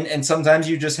 And sometimes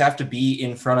you just have to be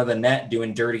in front of the net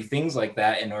doing dirty things like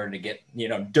that in order to get,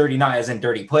 dirty, not as in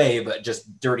dirty play, but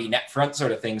just dirty net front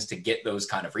sort of things to get those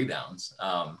kind of rebounds.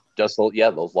 Those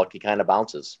lucky kind of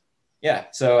bounces. Yeah.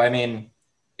 So, I mean,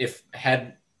 if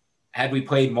had we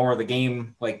played more of the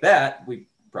game like that, we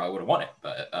probably would have won it.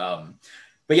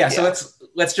 But yeah, so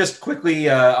let's just quickly,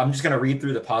 I'm just going to read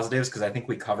through the positives because I think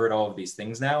we covered all of these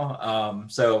things now.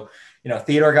 So,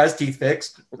 Theodore got his teeth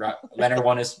fixed. Leonard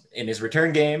won in his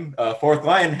return game. Fourth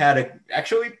line had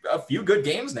actually a few good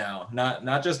games now.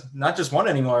 Not just one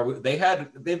anymore.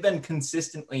 They've been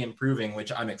consistently improving,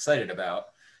 which I'm excited about.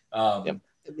 Obviously,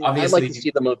 I'd like to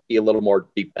see them be a little more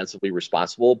defensively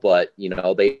responsible, but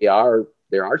they are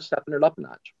stepping it up a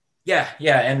notch. Yeah,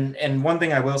 and one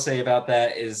thing I will say about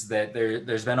that is that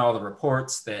there's been all the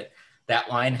reports that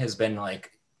line has been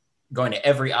like going to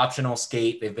every optional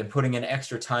skate. They've been putting in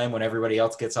extra time when everybody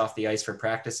else gets off the ice for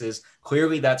practices.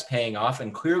 Clearly that's paying off,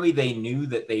 and clearly they knew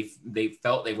that they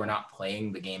felt they were not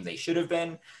playing the game they should have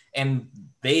been, and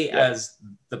as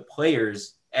the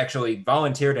players actually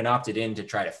volunteered and opted in to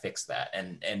try to fix that,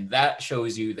 and that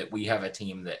shows you that we have a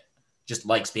team that just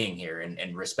likes being here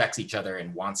and respects each other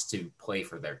and wants to play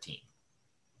for their team.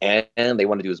 And they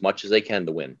want to do as much as they can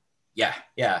to win.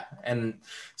 Yeah. And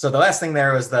so the last thing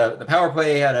there was the power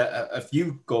play had a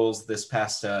few goals this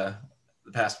past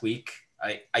week.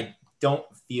 I don't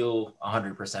feel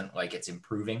 100% like it's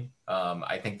improving.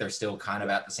 I think they're still kind of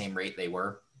at the same rate they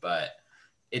were, but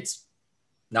it's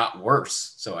not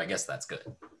worse. So I guess that's good.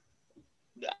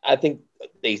 I think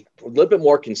they a little bit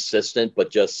more consistent, but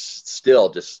just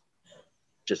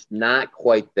not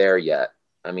quite there yet.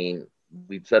 I mean,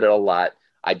 we've said it a lot.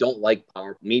 I don't like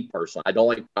me personally, I don't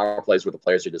like power plays where the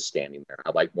players are just standing there.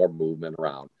 I like more movement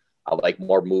around. I like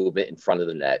more movement in front of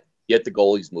the net. Get the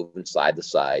goalies moving side to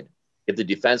side. Get the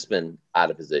defenseman out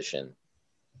of position.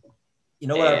 Like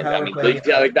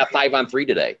that 5-on-3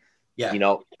 today.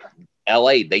 Yeah.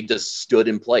 LA, they just stood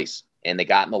in place and they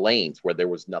got in the lanes where there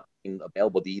was nothing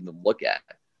available to even look at.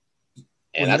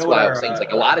 And that's why I was saying, it's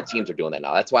like a lot of teams are doing that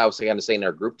now. That's why I was saying in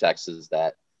our group text is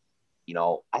that,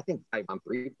 I think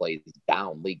 5-on-3 play is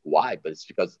down league wide, but it's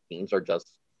because teams are just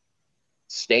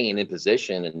staying in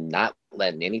position and not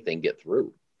letting anything get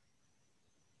through.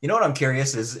 What I'm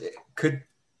curious is, could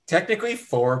technically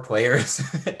 4 players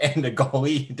and a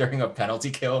goalie during a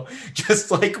penalty kill just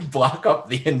block up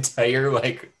the entire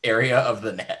area of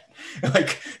the net?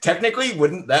 Technically,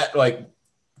 wouldn't that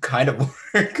kind of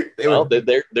work?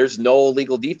 There's no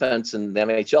legal defense in the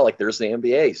NHL like there's the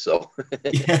NBA. So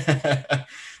yeah.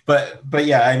 But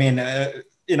yeah, I mean,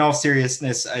 in all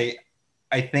seriousness, I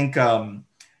think, well,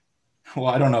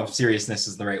 I don't know if seriousness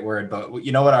is the right word, but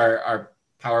what our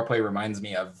power play reminds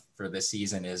me of for this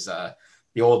season is the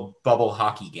old bubble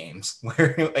hockey games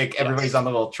where everybody's on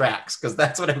the little tracks, because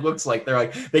that's what it looks like. They're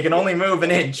they can only move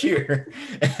an inch here.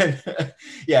 And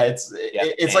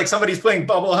it's like somebody's playing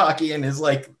bubble hockey and is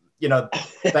the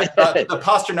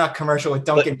Pasternak commercial with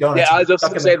Dunkin' Donuts. Yeah, I was just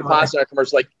going to say the Pasternak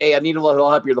commercal, hey, I need a little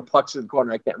help here. The puck's in the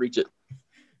corner. I can't reach it.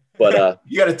 But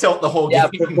you got to tilt the whole game.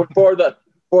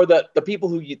 For the people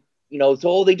who,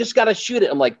 they just got to shoot it.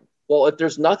 I'm like, well, if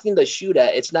there's nothing to shoot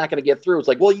at, it's not going to get through. It's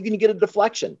like, well, you can get a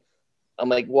deflection. I'm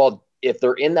like, well, if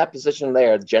they're in that position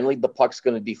there, generally the puck's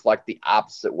going to deflect the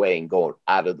opposite way and go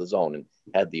out of the zone and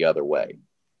head the other way.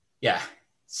 Yeah.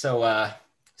 So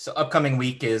upcoming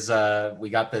week is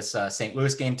we got this St.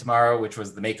 Louis game tomorrow, which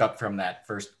was the makeup from that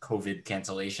first COVID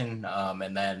cancellation.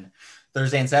 And then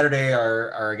Thursday and Saturday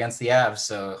are against the Avs.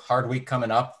 So hard week coming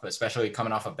up, especially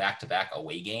coming off a back-to-back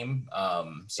away game. How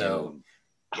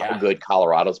good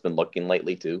Colorado's been looking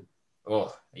lately too.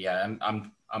 Oh yeah.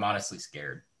 I'm honestly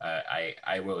scared.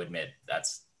 I will admit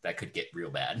that could get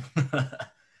real bad.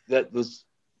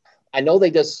 I know they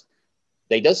just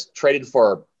traded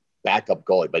for a backup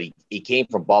goalie, but he came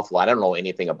from Buffalo. I don't know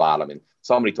anything about him, and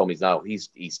somebody told me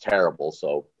he's terrible.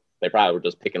 So they probably were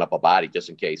just picking up a body just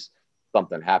in case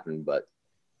something happened. But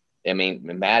I mean,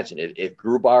 imagine if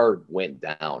Grubauer went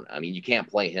down. I mean, you can't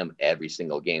play him every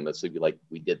single game. Let's say like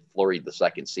we did Fleury the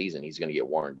second season. He's going to get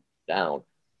worn down.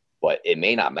 But it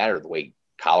may not matter the way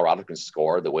Colorado can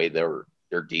score, the way their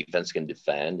defense can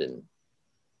defend, and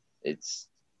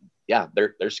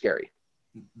they're scary.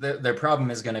 Their problem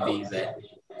is going to be that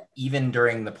even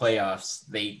during the playoffs,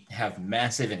 they have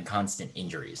massive and constant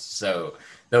injuries. So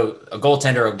though a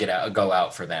goaltender will go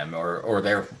out for them, or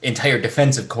their entire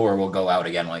defensive core will go out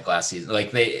again like last season.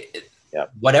 Like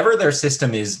whatever their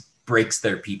system is breaks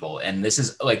their people, and this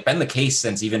has like been the case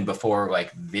since even before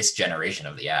like this generation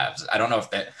of the Avs. I don't know if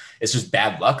that it's just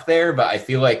bad luck there, but I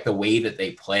feel like the way that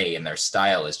they play and their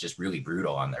style is just really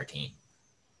brutal on their team.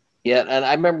 Yeah, and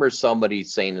I remember somebody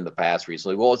saying in the past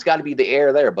recently, well, it's got to be the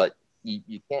air there, but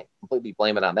you can't completely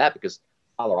blame it on that because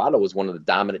Colorado was one of the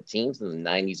dominant teams in the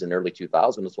 90s and early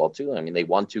 2000s as well, too. I mean, they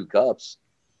won 2 cups.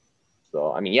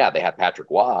 So, I mean, yeah, they had Patrick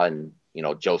Waugh and,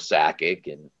 Joe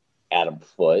Sakic and Adam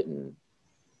Foote and,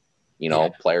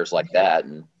 players like that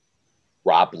and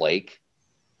Rob Blake.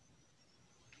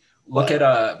 Look at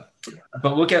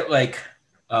like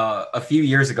a few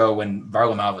years ago when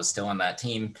Varlamov was still on that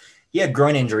team, he had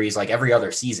groin injuries like every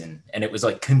other season, and it was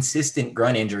like consistent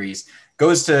groin injuries.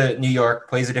 Goes to New York,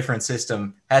 plays a different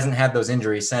system, hasn't had those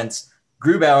injuries since.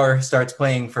 Grubauer starts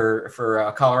playing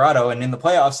for Colorado, and in the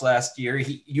playoffs last year,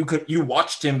 you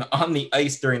watched him on the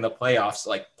ice during the playoffs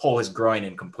like pull his groin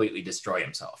and completely destroy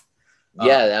himself.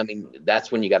 Yeah, I mean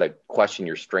that's when you got to question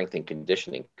your strength and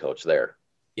conditioning coach there.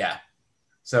 Yeah,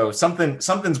 so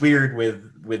something's weird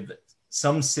with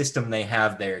some system they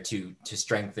have there to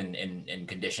strengthen and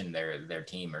condition their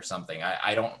team or something.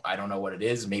 I don't know what it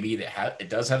is. Maybe it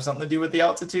does have something to do with the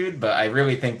altitude, but I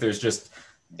really think there's just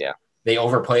they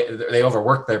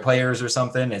overwork their players or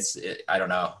something. I don't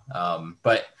know.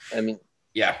 But I mean,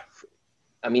 yeah.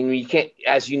 I mean, you can't,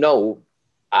 as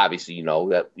obviously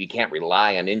that you can't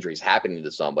rely on injuries happening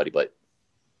to somebody, but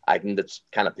I think that's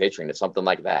kind of picturing that something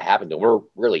like that happened to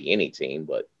really any team,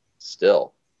 but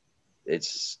still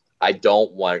I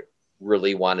don't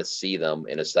really want to see them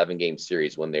in a 7-game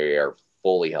series when they are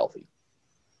fully healthy.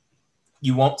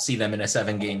 You won't see them in a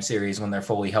 7-game series when they're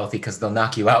fully healthy because they'll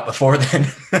knock you out before then.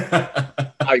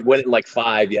 I went in like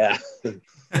 5, yeah.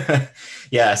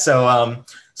 Yeah, so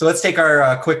let's take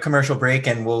our quick commercial break,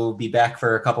 and we'll be back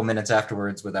for a couple minutes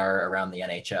afterwards with our Around the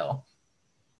NHL.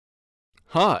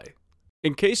 Hi.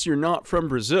 In case you're not from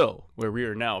Brazil, where we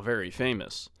are now very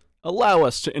famous, allow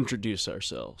us to introduce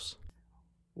ourselves.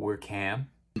 We're Cam.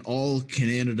 An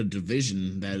all-Canada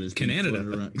division that is Canada.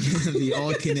 The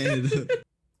all-Canada.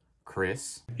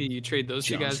 Chris. You trade those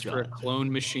two guys Scott. for a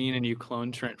clone machine and you clone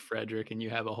Trent Frederick and you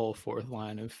have a whole 4th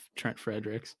line of Trent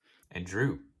Fredericks. And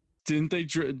Drew. Didn't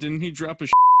he drop a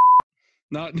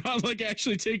not like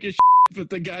actually take a but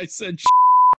the guy said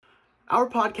Our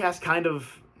podcast kind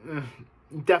of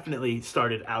definitely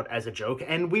started out as a joke,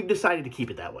 and we've decided to keep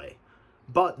it that way.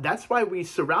 But that's why we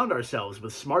surround ourselves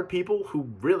with smart people who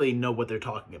really know what they're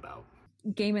talking about.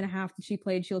 Game and a half that she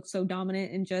played, she looked so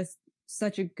dominant and just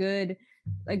such a good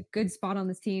spot on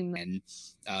this team. And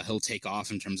he'll take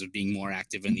off in terms of being more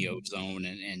active in the O zone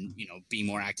and being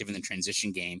more active in the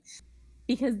transition game.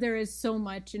 Because there is so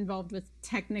much involved with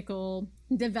technical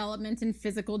development and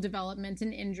physical development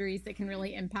and injuries that can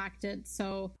really impact it.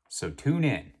 So tune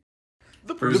in.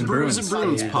 The Brews and Bruins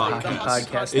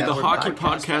podcast. In the Hockey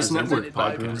Podcast Network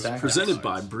podcast. Presented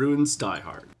by Bruins Die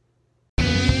Hard.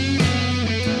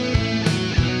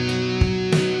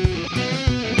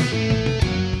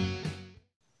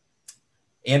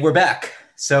 And we're back.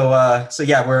 So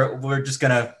yeah, we're just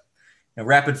gonna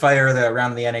rapid fire the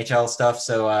Around the NHL stuff.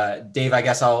 So Dave, I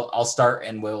guess I'll start,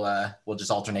 and we'll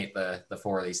just alternate the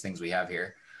 4 of these things we have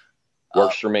here.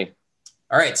 Works for me.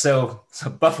 All right, so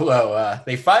Buffalo,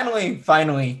 they finally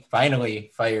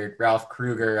fired Ralph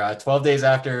Krueger 12 days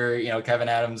after Kevin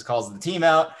Adams calls the team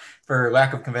out for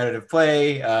lack of competitive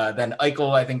play. Then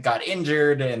Eichel, I think, got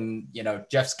injured, and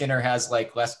Jeff Skinner has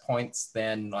like less points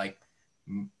than like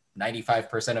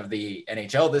 95% of the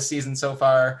NHL this season so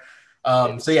far.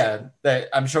 So yeah,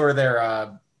 I'm sure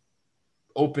they're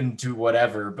open to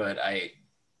whatever, but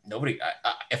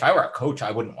if I were a coach,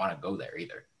 I wouldn't want to go there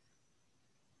either.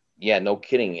 Yeah, no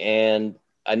kidding. And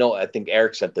I think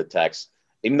Erik sent the text,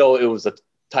 even though it was a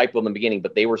typo in the beginning,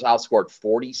 but they were outscored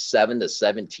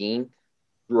 47-17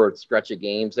 through a stretch of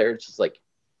games there. It's just like,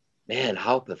 man,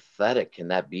 how pathetic can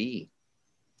that be?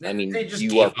 I mean,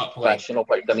 you are professional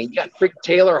players. I mean, you got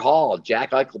Taylor Hall,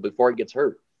 Jack Eichel before he gets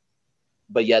hurt.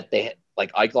 But yet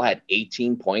Eichel had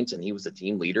 18 points and he was the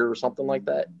team leader or something like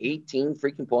that. 18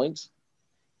 freaking points.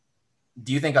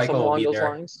 Do you think Eichel will be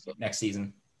there next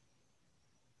season?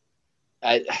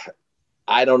 I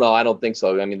I don't know. I don't think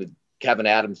so. I mean, Kevin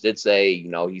Adams did say,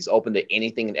 he's open to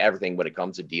anything and everything when it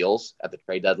comes to deals at the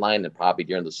trade deadline and probably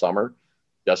during the summer,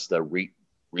 just to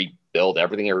rebuild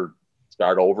everything or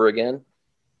start over again.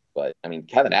 But I mean,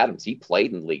 Kevin Adams, he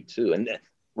played in the league too. And it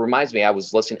reminds me, I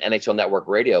was listening to NHL Network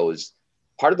Radio. Is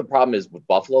part of the problem is with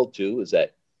Buffalo too, is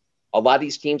that a lot of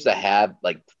these teams that have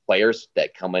like players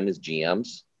that come in as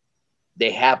GMs,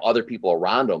 they have other people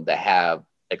around them that have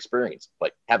experience.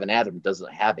 But Kevin Adams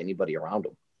doesn't have anybody around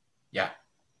him. Yeah.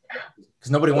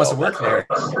 Because nobody wants to work there.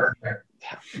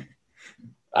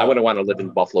 I wouldn't want to live in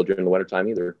Buffalo during the wintertime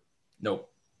either. Nope.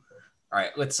 All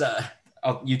right, let's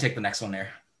you take the next one there.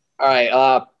 All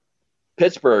right,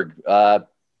 Pittsburgh.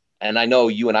 And I know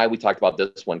you and we talked about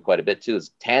this one quite a bit too,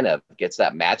 is Tanev gets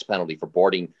that match penalty for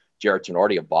boarding Jared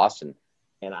Tenorti of Boston.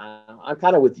 And I'm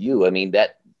kind of with you. I mean,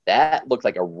 that looked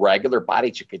like a regular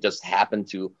body check. It just happened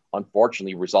to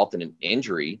unfortunately result in an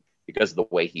injury because of the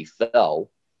way he fell.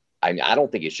 I mean, I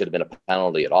don't think it should have been a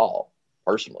penalty at all,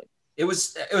 personally. It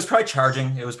was probably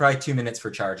charging. It was probably 2 minutes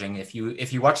for charging. If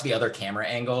you watch the other camera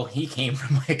angle, he came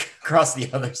from like across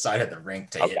the other side of the rink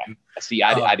to hit him. See,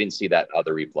 I didn't see that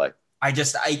other replay. I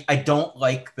don't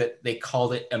like that they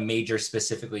called it a major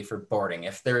specifically for boarding.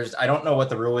 I don't know what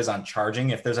the rule is on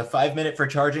charging. If there's a 5 minute for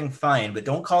charging, fine, but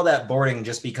don't call that boarding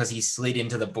just because he slid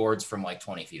into the boards from like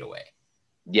 20 feet away.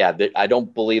 Yeah, I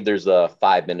don't believe there's a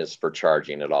 5 minutes for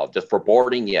charging at all. Just for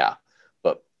boarding, yeah.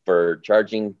 But for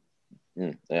charging,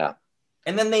 yeah.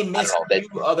 And then they missed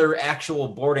two other actual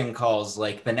boarding calls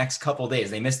like the next couple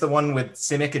days. They missed the one with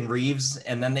Simic and Reeves,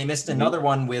 and then they missed another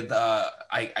one with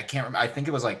I can't remember. I think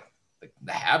it was like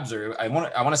the Habs, or I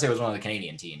want to say it was one of the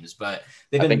Canadian teams, but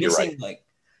they've been missing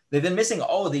they've been missing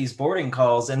all of these boarding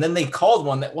calls, and then they called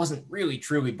one that wasn't really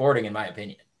truly boarding, in my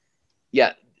opinion.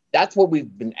 Yeah. That's what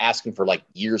we've been asking for like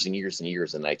years and years and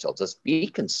years in NHL. Just be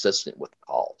consistent with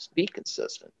calls. Be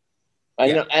consistent.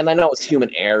 I know it's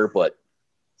human error, but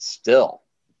still.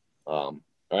 All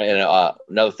right. And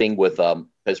another thing with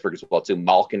Pittsburgh as well too.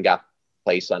 Malkin got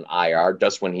placed on IR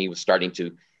just when he was starting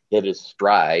to hit his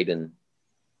stride and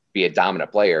be a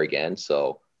dominant player again.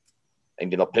 So,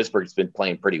 and Pittsburgh's been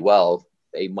playing pretty well.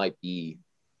 They might be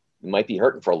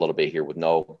hurting for a little bit here with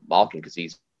no Malkin because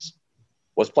he's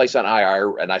was placed on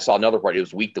IR, and I saw another part. It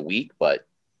was week to week, but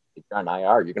if you're on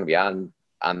IR, you're going to be on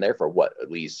there for what,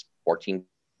 at least 14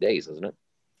 days, isn't it?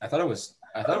 I thought it was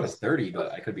 30,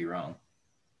 but I could be wrong.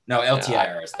 No,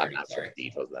 LTIR is 30. I'm not sure the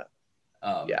details of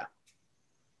that. Yeah.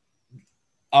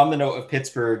 On the note of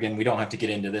Pittsburgh, and we don't have to get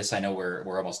into this. I know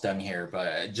we're almost done here,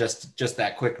 but just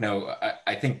that quick note.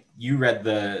 I think you read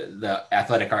the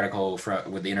Athletic article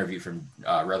with the interview from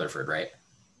Rutherford, right?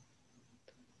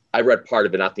 I read part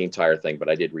of it, not the entire thing, but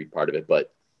I did read part of it.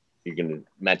 But you can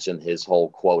mention his whole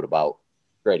quote about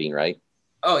trading, right?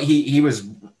 Oh, he was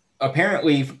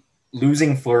apparently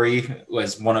losing Fleury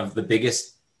was one of the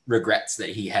biggest regrets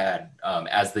that he had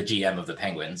as the GM of the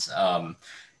Penguins.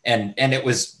 And it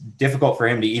was difficult for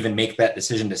him to even make that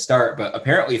decision to start. But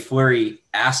apparently Fleury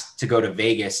asked to go to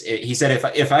Vegas. He said,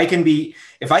 if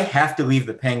I have to leave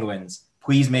the Penguins,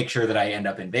 please make sure that I end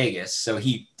up in Vegas. So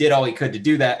he did all he could to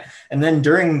do that. And then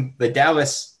during the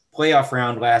Dallas playoff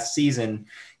round last season,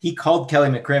 he called Kelly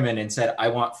McCrimmon and said, I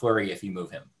want Fleury if you move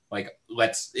him. Like,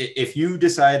 if you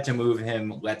decide to move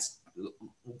him,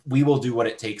 we will do what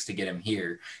it takes to get him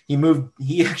here.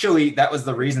 That was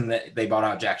the reason that they bought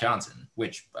out Jack Johnson,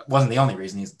 which wasn't the only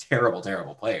reason. He's a terrible,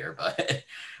 terrible player, but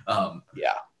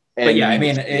yeah. But yeah, I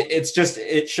mean,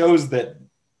 it shows that,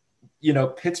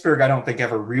 Pittsburgh, I don't think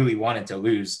ever really wanted to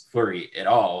lose Fleury at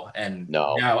all. And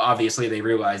now obviously they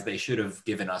realized they should have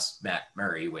given us Matt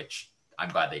Murray, which I'm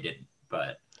glad they didn't,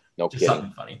 but no just kidding.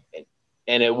 Something funny.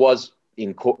 And it was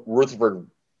Rutherford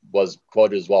was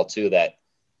quoted as well too, that,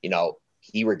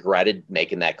 he regretted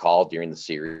making that call during the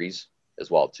series as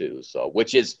well too. So,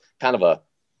 which is kind of a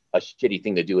shitty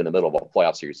thing to do in the middle of a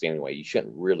playoff series anyway. You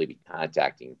shouldn't really be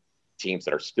contacting teams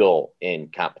that are still in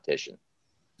competition.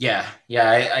 Yeah.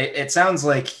 It sounds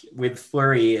like with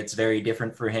Fleury, it's very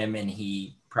different for him, and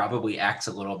he probably acts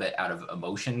a little bit out of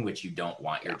emotion, which you don't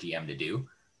want your GM to do.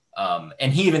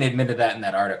 And he even admitted that in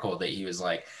that article, that he was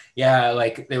like, yeah,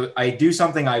 like I do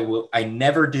something I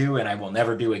never do and I will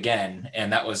never do again.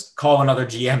 And that was call another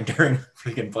GM during the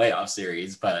freaking playoff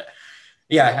series. But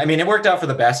yeah, I mean, it worked out for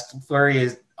the best.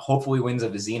 Fleury hopefully wins a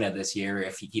Vezina this year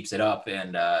if he keeps it up.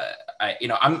 And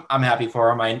I'm happy for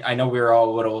him. I know we were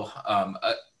all a little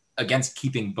against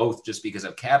keeping both just because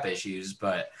of cap issues,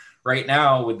 but right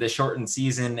now with the shortened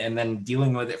season and then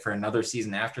dealing with it for another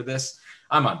season after this,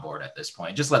 I'm on board at this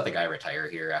point. Just let the guy retire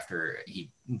here after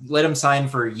let him sign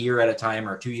for a year at a time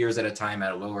or 2 years at a time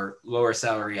at a lower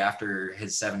salary after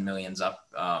his 7 million's up.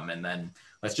 And then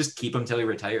let's just keep him till he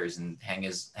retires and hang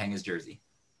his jersey.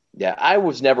 Yeah, I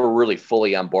was never really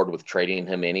fully on board with trading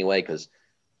him anyway, because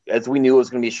as we knew it was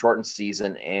going to be a shortened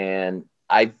season, and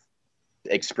I've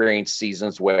experienced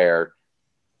seasons where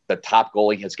the top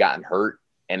goalie has gotten hurt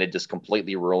and it just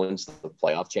completely ruins the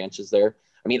playoff chances there.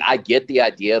 I mean, I get the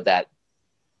idea that,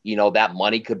 you know, that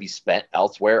money could be spent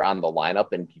elsewhere on the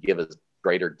lineup and give us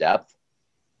greater depth,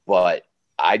 but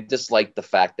I just like the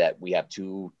fact that we have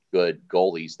two good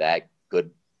goalies that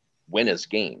could win us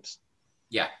games.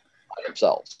 Yeah. By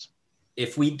themselves.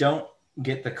 If we don't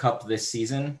get the cup this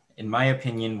season, in my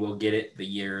opinion, we'll get it the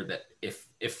year that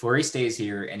if Fleury stays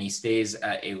here and he stays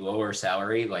at a lower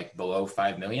salary, like below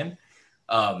 5 million,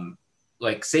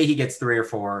 like say he gets 3 or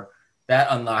 4, that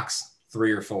unlocks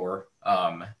 3 or 4,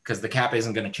 because the cap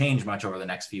isn't going to change much over the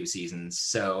next few seasons.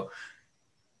 So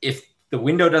if the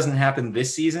window doesn't happen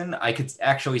this season, I could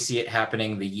actually see it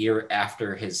happening the year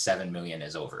after his 7 million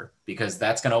is over, because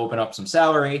that's going to open up some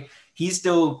salary. He's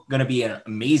still going to be an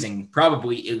amazing,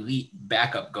 probably elite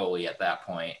backup goalie at that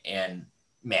point. And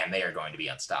man, they are going to be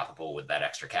unstoppable with that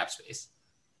extra cap space.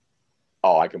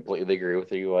 Oh, I completely agree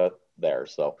with you there.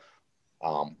 So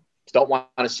don't want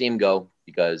to see him go,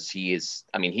 because he's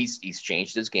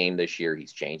changed his game this year.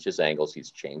 He's changed his angles.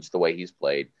 He's changed the way he's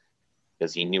played,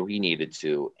 because he knew he needed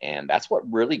to. And that's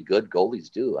what really good goalies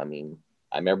do. I mean,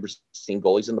 I remember seeing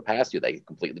goalies in the past they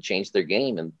completely changed their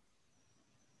game, and,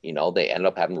 you know, they ended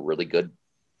up having really good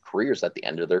careers at the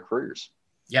end of their careers.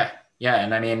 Yeah. Yeah.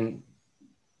 And I mean,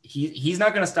 he's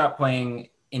not going to stop playing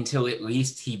until at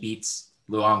least he beats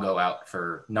Luongo out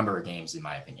for a number of games, in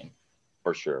my opinion.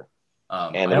 For sure.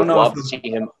 And I don't know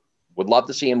would love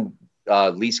to see him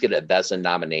at least get a Vezina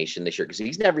nomination this year, because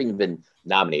he's never even been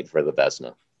nominated for the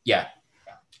Vezina. Yeah.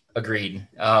 Agreed.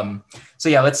 So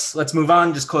yeah, let's move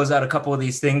on. Just close out a couple of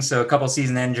these things. So a couple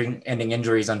season-ending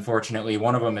injuries, unfortunately.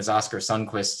 One of them is Oscar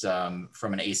Sundqvist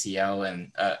from an ACL,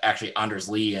 and actually Anders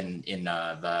Lee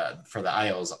for the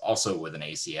Isles also with an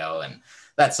ACL, and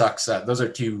that sucks. Those are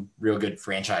two real good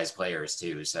franchise players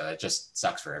too. So it just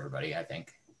sucks for everybody, I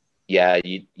think. Yeah,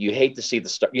 you hate to see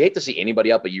you hate to see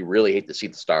anybody out, but you really hate to see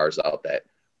the stars out that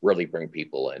really bring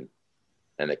people in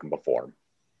and they can perform.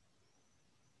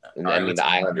 And I mean, the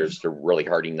Islanders are really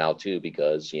hurting now too,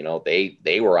 because, you know,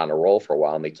 they were on a roll for a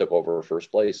while and they took over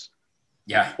first place.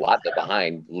 Yeah, a lot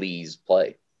behind Lee's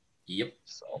play. Yep.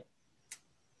 So,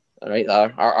 all right,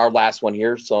 our last one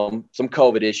here. Some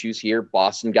COVID issues here.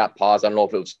 Boston got paused. I don't know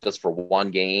if it was just for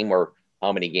one game or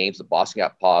how many games, but Boston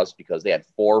got paused because they had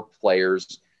 4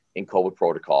 players in COVID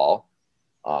protocol,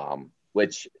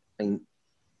 which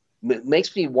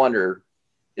makes me wonder.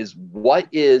 What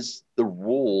is the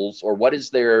rules, or what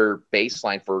is their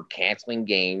baseline for canceling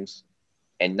games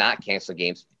and not canceling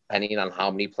games, depending on how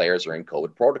many players are in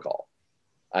COVID protocol?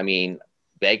 I mean,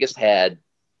 Vegas had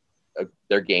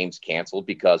their games canceled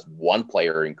because 1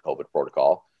 player in COVID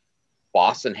protocol.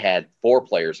 Boston had 4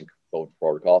 players in COVID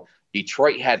protocol.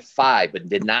 Detroit had 5, but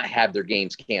did not have their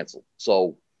games canceled.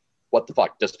 So what the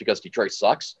fuck? Just because Detroit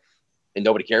sucks and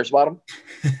nobody cares about them?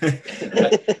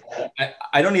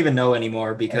 I don't even know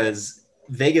anymore, because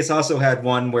Vegas also had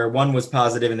one where 1 was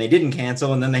positive and they didn't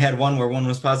cancel, and then they had one where 1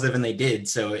 was positive and they did.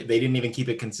 So they didn't even keep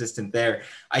it consistent there.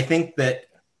 I think that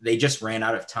they just ran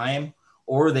out of time,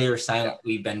 or they are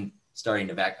silently been starting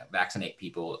to vaccinate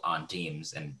people on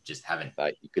teams and just haven't.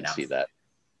 You could see that.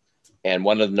 And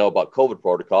wanted to know about COVID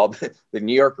protocol. The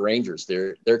New York Rangers,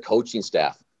 their coaching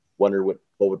staff wondered what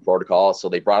COVID protocol. So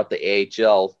they brought up the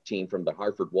AHL team from the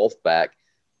Hartford Wolfpack,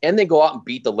 and they go out and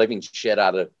beat the living shit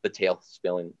out of the tail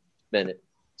spilling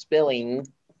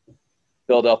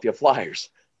Philadelphia Flyers.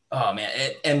 Oh man.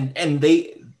 And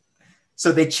they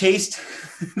chased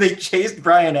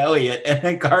Brian Elliott, and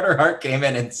then Carter Hart came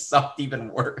in and sucked even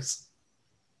worse.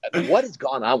 What has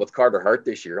gone on with Carter Hart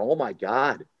this year? Oh my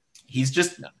God. He's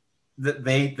just,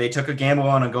 they took a gamble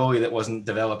on a goalie that wasn't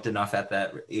developed enough at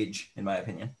that age, in my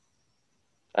opinion.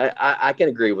 I can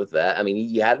agree with that. I mean,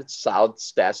 he had solid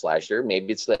stats last year.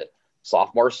 Maybe it's that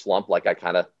sophomore slump, like I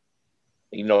kind of,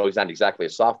 he's not exactly a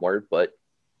sophomore, but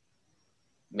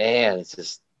man, it's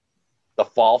just the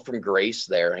fall from grace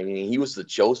there. I mean, he was the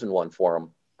chosen one for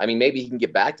him. I mean, maybe he can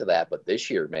get back to that, but this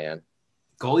year, man.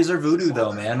 Goalies are voodoo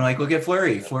though, man. Like, look at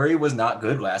Fleury. Fleury was not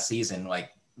good last season. Like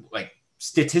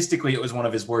statistically, it was one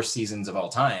of his worst seasons of all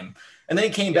time. And then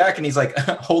he came back and he's like,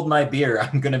 hold my beer.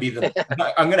 I'm going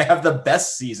to have the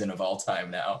best season of all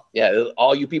time now. Yeah.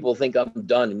 All you people think I'm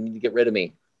done and you need to get rid of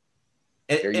me.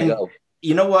 There you go.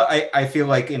 You know what? I feel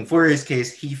like in Fleury's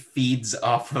case, he feeds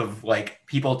off of like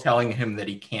people telling him that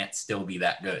he can't still be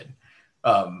that good.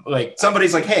 Like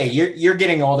somebody's like, hey, you're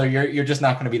getting older. You're just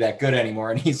not going to be that good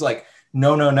anymore. And he's like,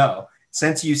 no.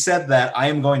 Since you said that, I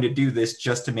am going to do this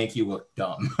just to make you look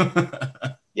dumb.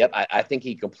 Yep. I think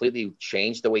he completely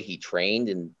changed the way he trained,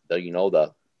 and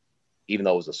even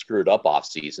though it was a screwed up off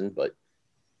season, but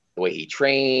the way he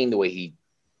trained, the way he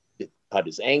cut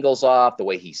his angles off, the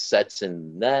way he sets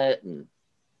in net, and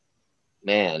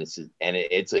man,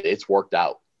 it's worked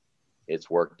out. It's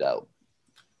worked out.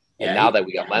 And Yeah, now that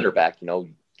we got Leonard back,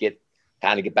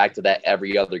 get back to that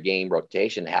every other game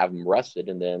rotation, have him rested,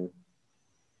 and then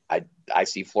I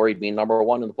see Fleury being number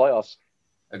one in the playoffs.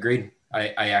 Agreed. I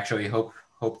actually hope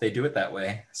they do it that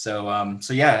way. So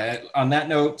yeah, on that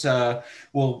note,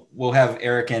 we'll have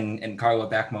Erik and Karlo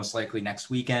back most likely next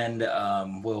weekend.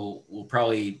 We'll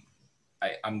probably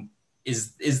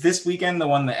is this weekend the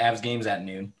one the Avs game's at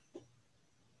noon?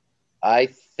 I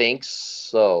think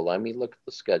so. Let me look at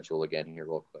the schedule again here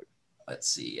real quick. Let's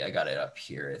see. I got it up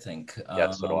here, I think.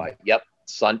 Yeah, so do I. Yep.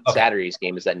 Saturday's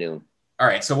game is at noon. All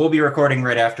right, so we'll be recording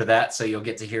right after that, so you'll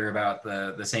get to hear about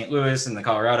the St. Louis and the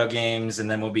Colorado games, and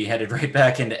then we'll be headed right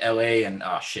back into LA and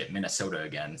Minnesota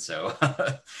again. So,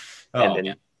 and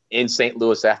then in St.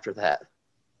 Louis after that.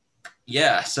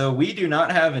 Yeah, so we do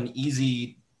not have an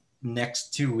easy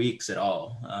next 2 weeks at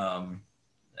all.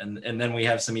 And then we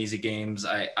have some easy games.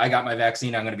 I got my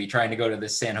vaccine. I'm going to be trying to go to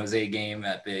this San Jose game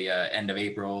at the end of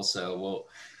April, so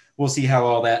we'll see how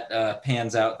all that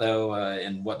pans out, though,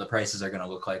 and what the prices are going to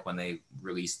look like when they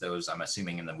release those, I'm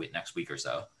assuming in the next week or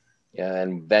so. Yeah,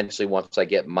 and eventually once I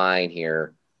get mine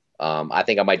here, I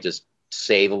think I might just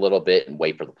save a little bit and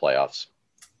wait for the playoffs.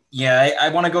 Yeah, I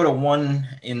want to go to one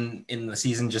in the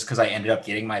season just because I ended up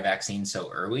getting my vaccine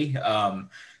so early.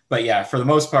 But yeah, for the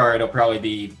most part, it'll probably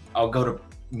be I'll go to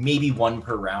maybe one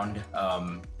per round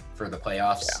for the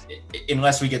playoffs. Yeah.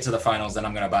 Unless we get to the finals, then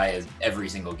I'm going to buy every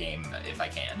single game if I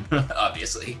can,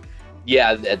 obviously.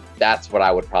 Yeah, that's what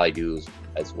I would probably do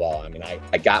as well. I mean,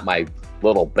 I got my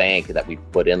little bank that we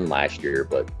put in last year,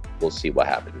 but we'll see what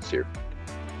happens here.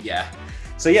 Yeah.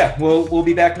 So yeah, we'll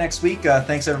be back next week.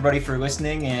 Thanks everybody for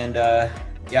listening, and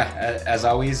as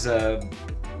always,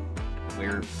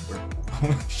 we're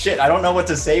shit. I don't know what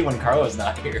to say when Karlo's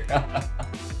not here.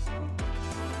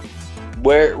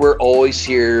 We're always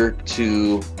here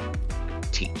to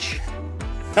teach.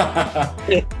 All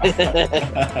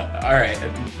right,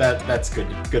 that's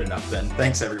good enough then.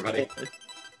 Thanks everybody.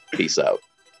 Peace out.